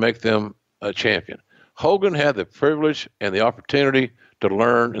 and make them a champion. Hogan had the privilege and the opportunity to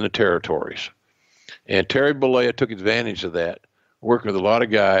learn in the territories. And Terry Bollea took advantage of that, working with a lot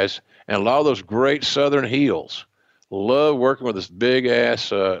of guys, and a lot of those great Southern heels love working with this big-ass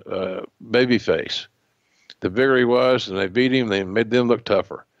babyface. The bigger he was, and they beat him, they made them look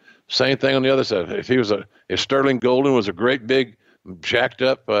tougher. Same thing on the other side. If Sterling Golden was a great big jacked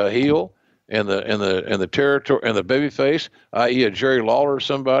up heel, and the territory and the babyface, i.e. a Jerry Lawler or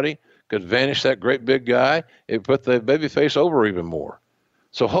somebody, could vanish that great big guy, it put the babyface over even more.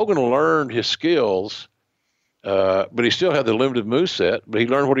 So Hogan learned his skills, but he still had the limited moveset. But he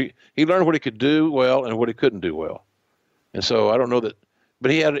learned what he could do well and what he couldn't do well. And so I don't know that,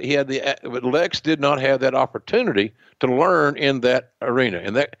 but but Lex did not have that opportunity to learn in that arena,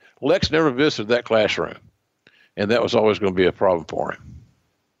 and that Lex never visited that classroom, and that was always going to be a problem for him.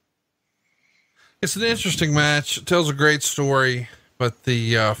 It's an interesting match. It tells a great story, but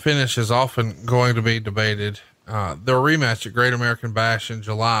the finish is often going to be debated. The rematch at Great American Bash in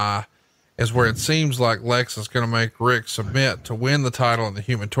July is where it seems like Lex is going to make Rick submit to win the title in the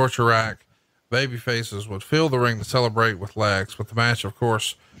Human Torture Rack. Babyfaces would fill the ring to celebrate with Lex, but the match, of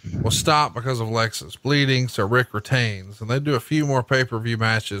course, will stop because of Lex's bleeding, so Rick retains. And they do a few more pay-per-view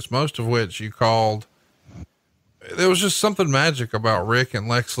matches, most of which you called. There was just something magic about Rick and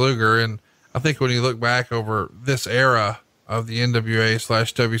Lex Luger, and I think when you look back over this era of the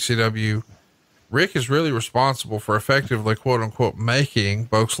NWA/WCW, Rick is really responsible for effectively, quote unquote, making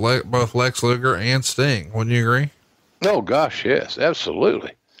both Lex Luger and Sting. Wouldn't you agree? Oh gosh, yes,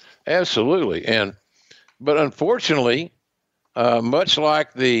 absolutely. Absolutely. But unfortunately, much like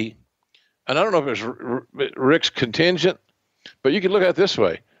and I don't know if it was Rick's contingent, but you can look at it this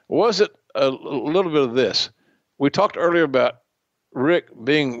way. Was it a little bit of this? We talked earlier about Rick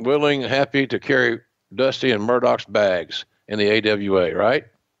being willing, happy to carry Dusty and Murdoch's bags in the AWA, right?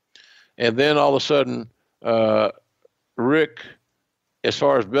 And then all of a sudden, Rick, as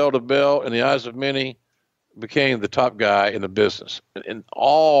far as bell to bell in the eyes of many, became the top guy in the business, in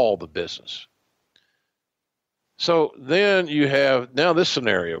all the business. So then now this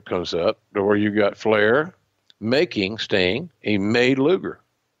scenario comes up where you got Flair making Sting, he made Luger.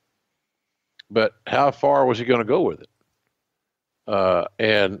 But how far was he going to go with it?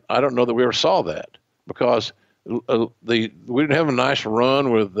 And I don't know that we ever saw that, because we didn't have a nice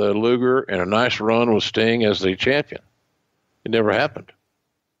run with Luger and a nice run with Sting as the champion. It never happened,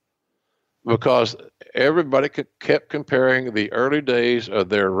 because everybody kept comparing the early days of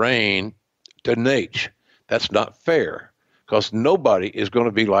their reign to Nate. That's not fair, because nobody is going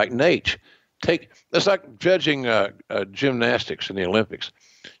to be like Nate. That's like judging gymnastics in the Olympics.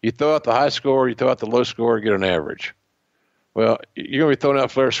 You throw out the high score, you throw out the low score, you get an average. Well, you're going to be throwing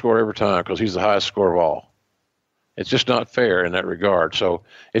out Flair's score every time because he's the highest score of all. It's just not fair in that regard. So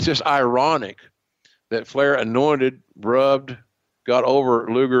it's just ironic that Flair anointed, rubbed, got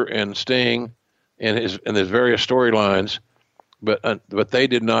over Luger and Sting in his various storylines, but they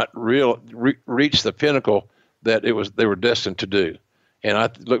did not reach the pinnacle that they were destined to do. And I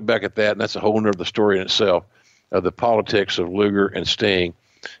look back at that, and that's a whole nother story in itself, of the politics of Luger and Sting,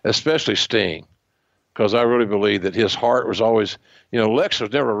 especially Sting, because I really believe that his heart was always, Lex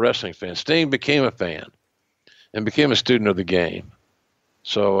was never a wrestling fan. Sting became a fan and became a student of the game.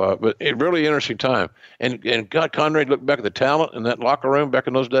 So, but a really interesting time. And God, Conrad, look back at the talent in that locker room back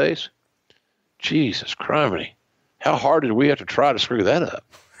in those days. Jesus criminy. How hard did we have to try to screw that up?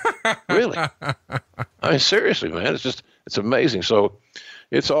 Really? I mean, seriously, man, it's amazing. So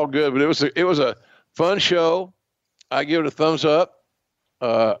it's all good, but it was a fun show. I give it a thumbs up.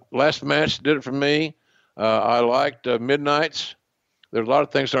 Last match did it for me. I liked Midnight's. There's a lot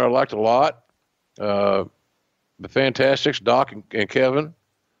of things that I liked a lot. The Fantastics, Doc and Kevin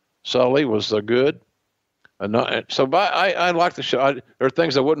Sully was good. I like the show. There are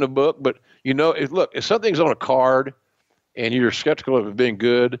things I wouldn't have booked, but if something's on a card and you're skeptical of it being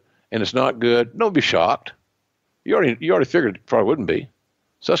good and it's not good, don't be shocked. You already figured it probably wouldn't be.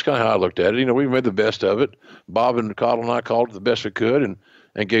 So that's kind of how I looked at it. We made the best of it. Bob and Cottle and I called it the best we could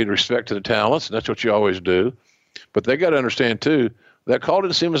and gave respect to the talents, and that's what you always do. But they got to understand too, that call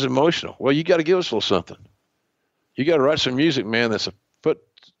didn't seem as emotional. Well, you got to give us a little something. You got to write some music, man, that's a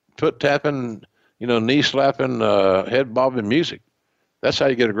foot tapping, knee slapping, head bobbing music. That's how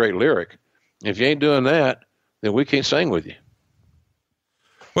you get a great lyric. If you ain't doing that, then we can't sing with you.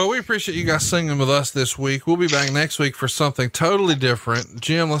 Well, we appreciate you guys singing with us this week. We'll be back next week for something totally different.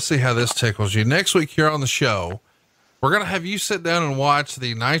 Jim, let's see how this tickles you. Next week here on the show, we're going to have you sit down and watch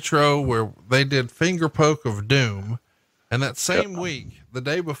the Nitro where they did Finger Poke of Doom. And that same week, the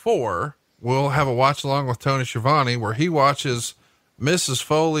day before, we'll have a watch along with Tony Schiavone where he watches Mrs.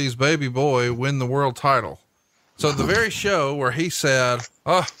 Foley's baby boy win the world title. So the very show where he said,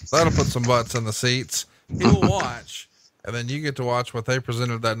 "Oh, that'll put some butts in the seats," he'll watch, and then you get to watch what they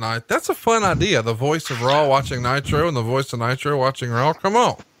presented that night. That's a fun idea. The voice of Raw watching Nitro and the voice of Nitro watching Raw. Come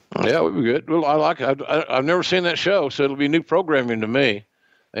on. Yeah, it would be good. Well, I like it. I've never seen that show, so it'll be new programming to me.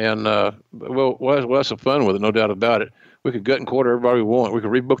 And we'll have some fun with it, no doubt about it. We could gut and quarter everybody we want. We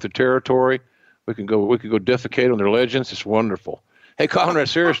could rebook the territory. We could go defecate on their legends. It's wonderful. Hey, Conrad,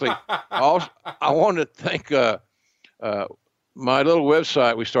 seriously, I wanted to thank my little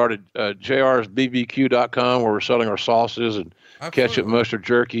website we started, jrsbbq.com, where we're selling our sauces and ketchup, mustard,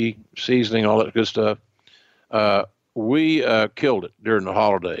 jerky, seasoning, all that good stuff. We killed it during the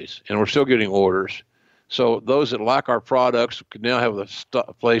holidays, and we're still getting orders. So those that like our products could now have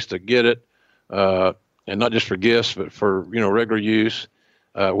a place to get it, and not just for gifts, but for regular use,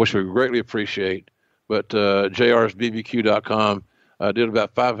 which we greatly appreciate. But jrsbbq.com did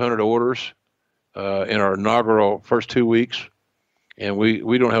about 500 orders in our inaugural first 2 weeks, and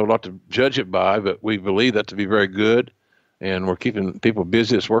we don't have a lot to judge it by, but we believe that to be very good, and we're keeping people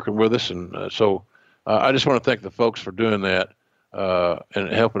busy that's working with us, and so I just want to thank the folks for doing that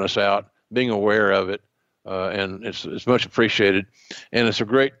and helping us out, being aware of it, and it's much appreciated, and it's a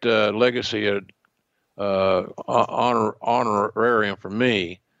great legacy, honorarium for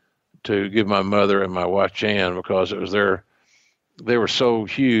me to give my mother and my wife Jan, because it was they were so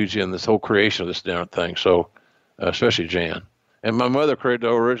huge in this whole creation of this damn thing. So especially Jan, and my mother created the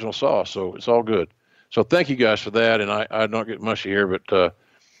original sauce, so it's all good. So thank you guys for that. And I don't get mushy here, but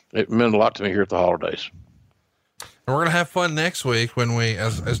it meant a lot to me here at the holidays. And we're going to have fun next week when we,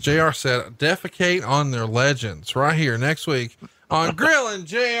 as JR said, defecate on their legends right here next week on Grillin'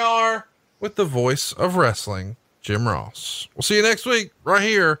 JR with the voice of wrestling, Jim Ross. We'll see you next week right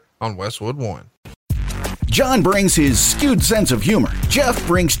here on Westwood One. John brings his skewed sense of humor. Jeff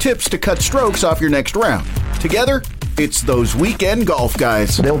brings tips to cut strokes off your next round. Together, it's those weekend golf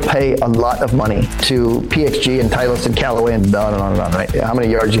guys. They'll pay a lot of money to PXG and Titleist and Callaway and on and on and on, right? How many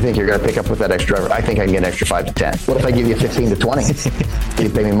yards do you think you're going to pick up with that extra driver? I think I can get an extra 5 to 10. What if I give you 15 to 20? You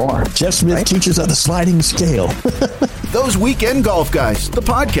pay me more. Jeff Smith teaches on the sliding scale. Those Weekend Golf Guys, the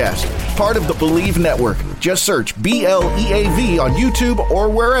podcast, part of the Believe Network. Just search BLEAV on YouTube or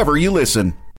wherever you listen.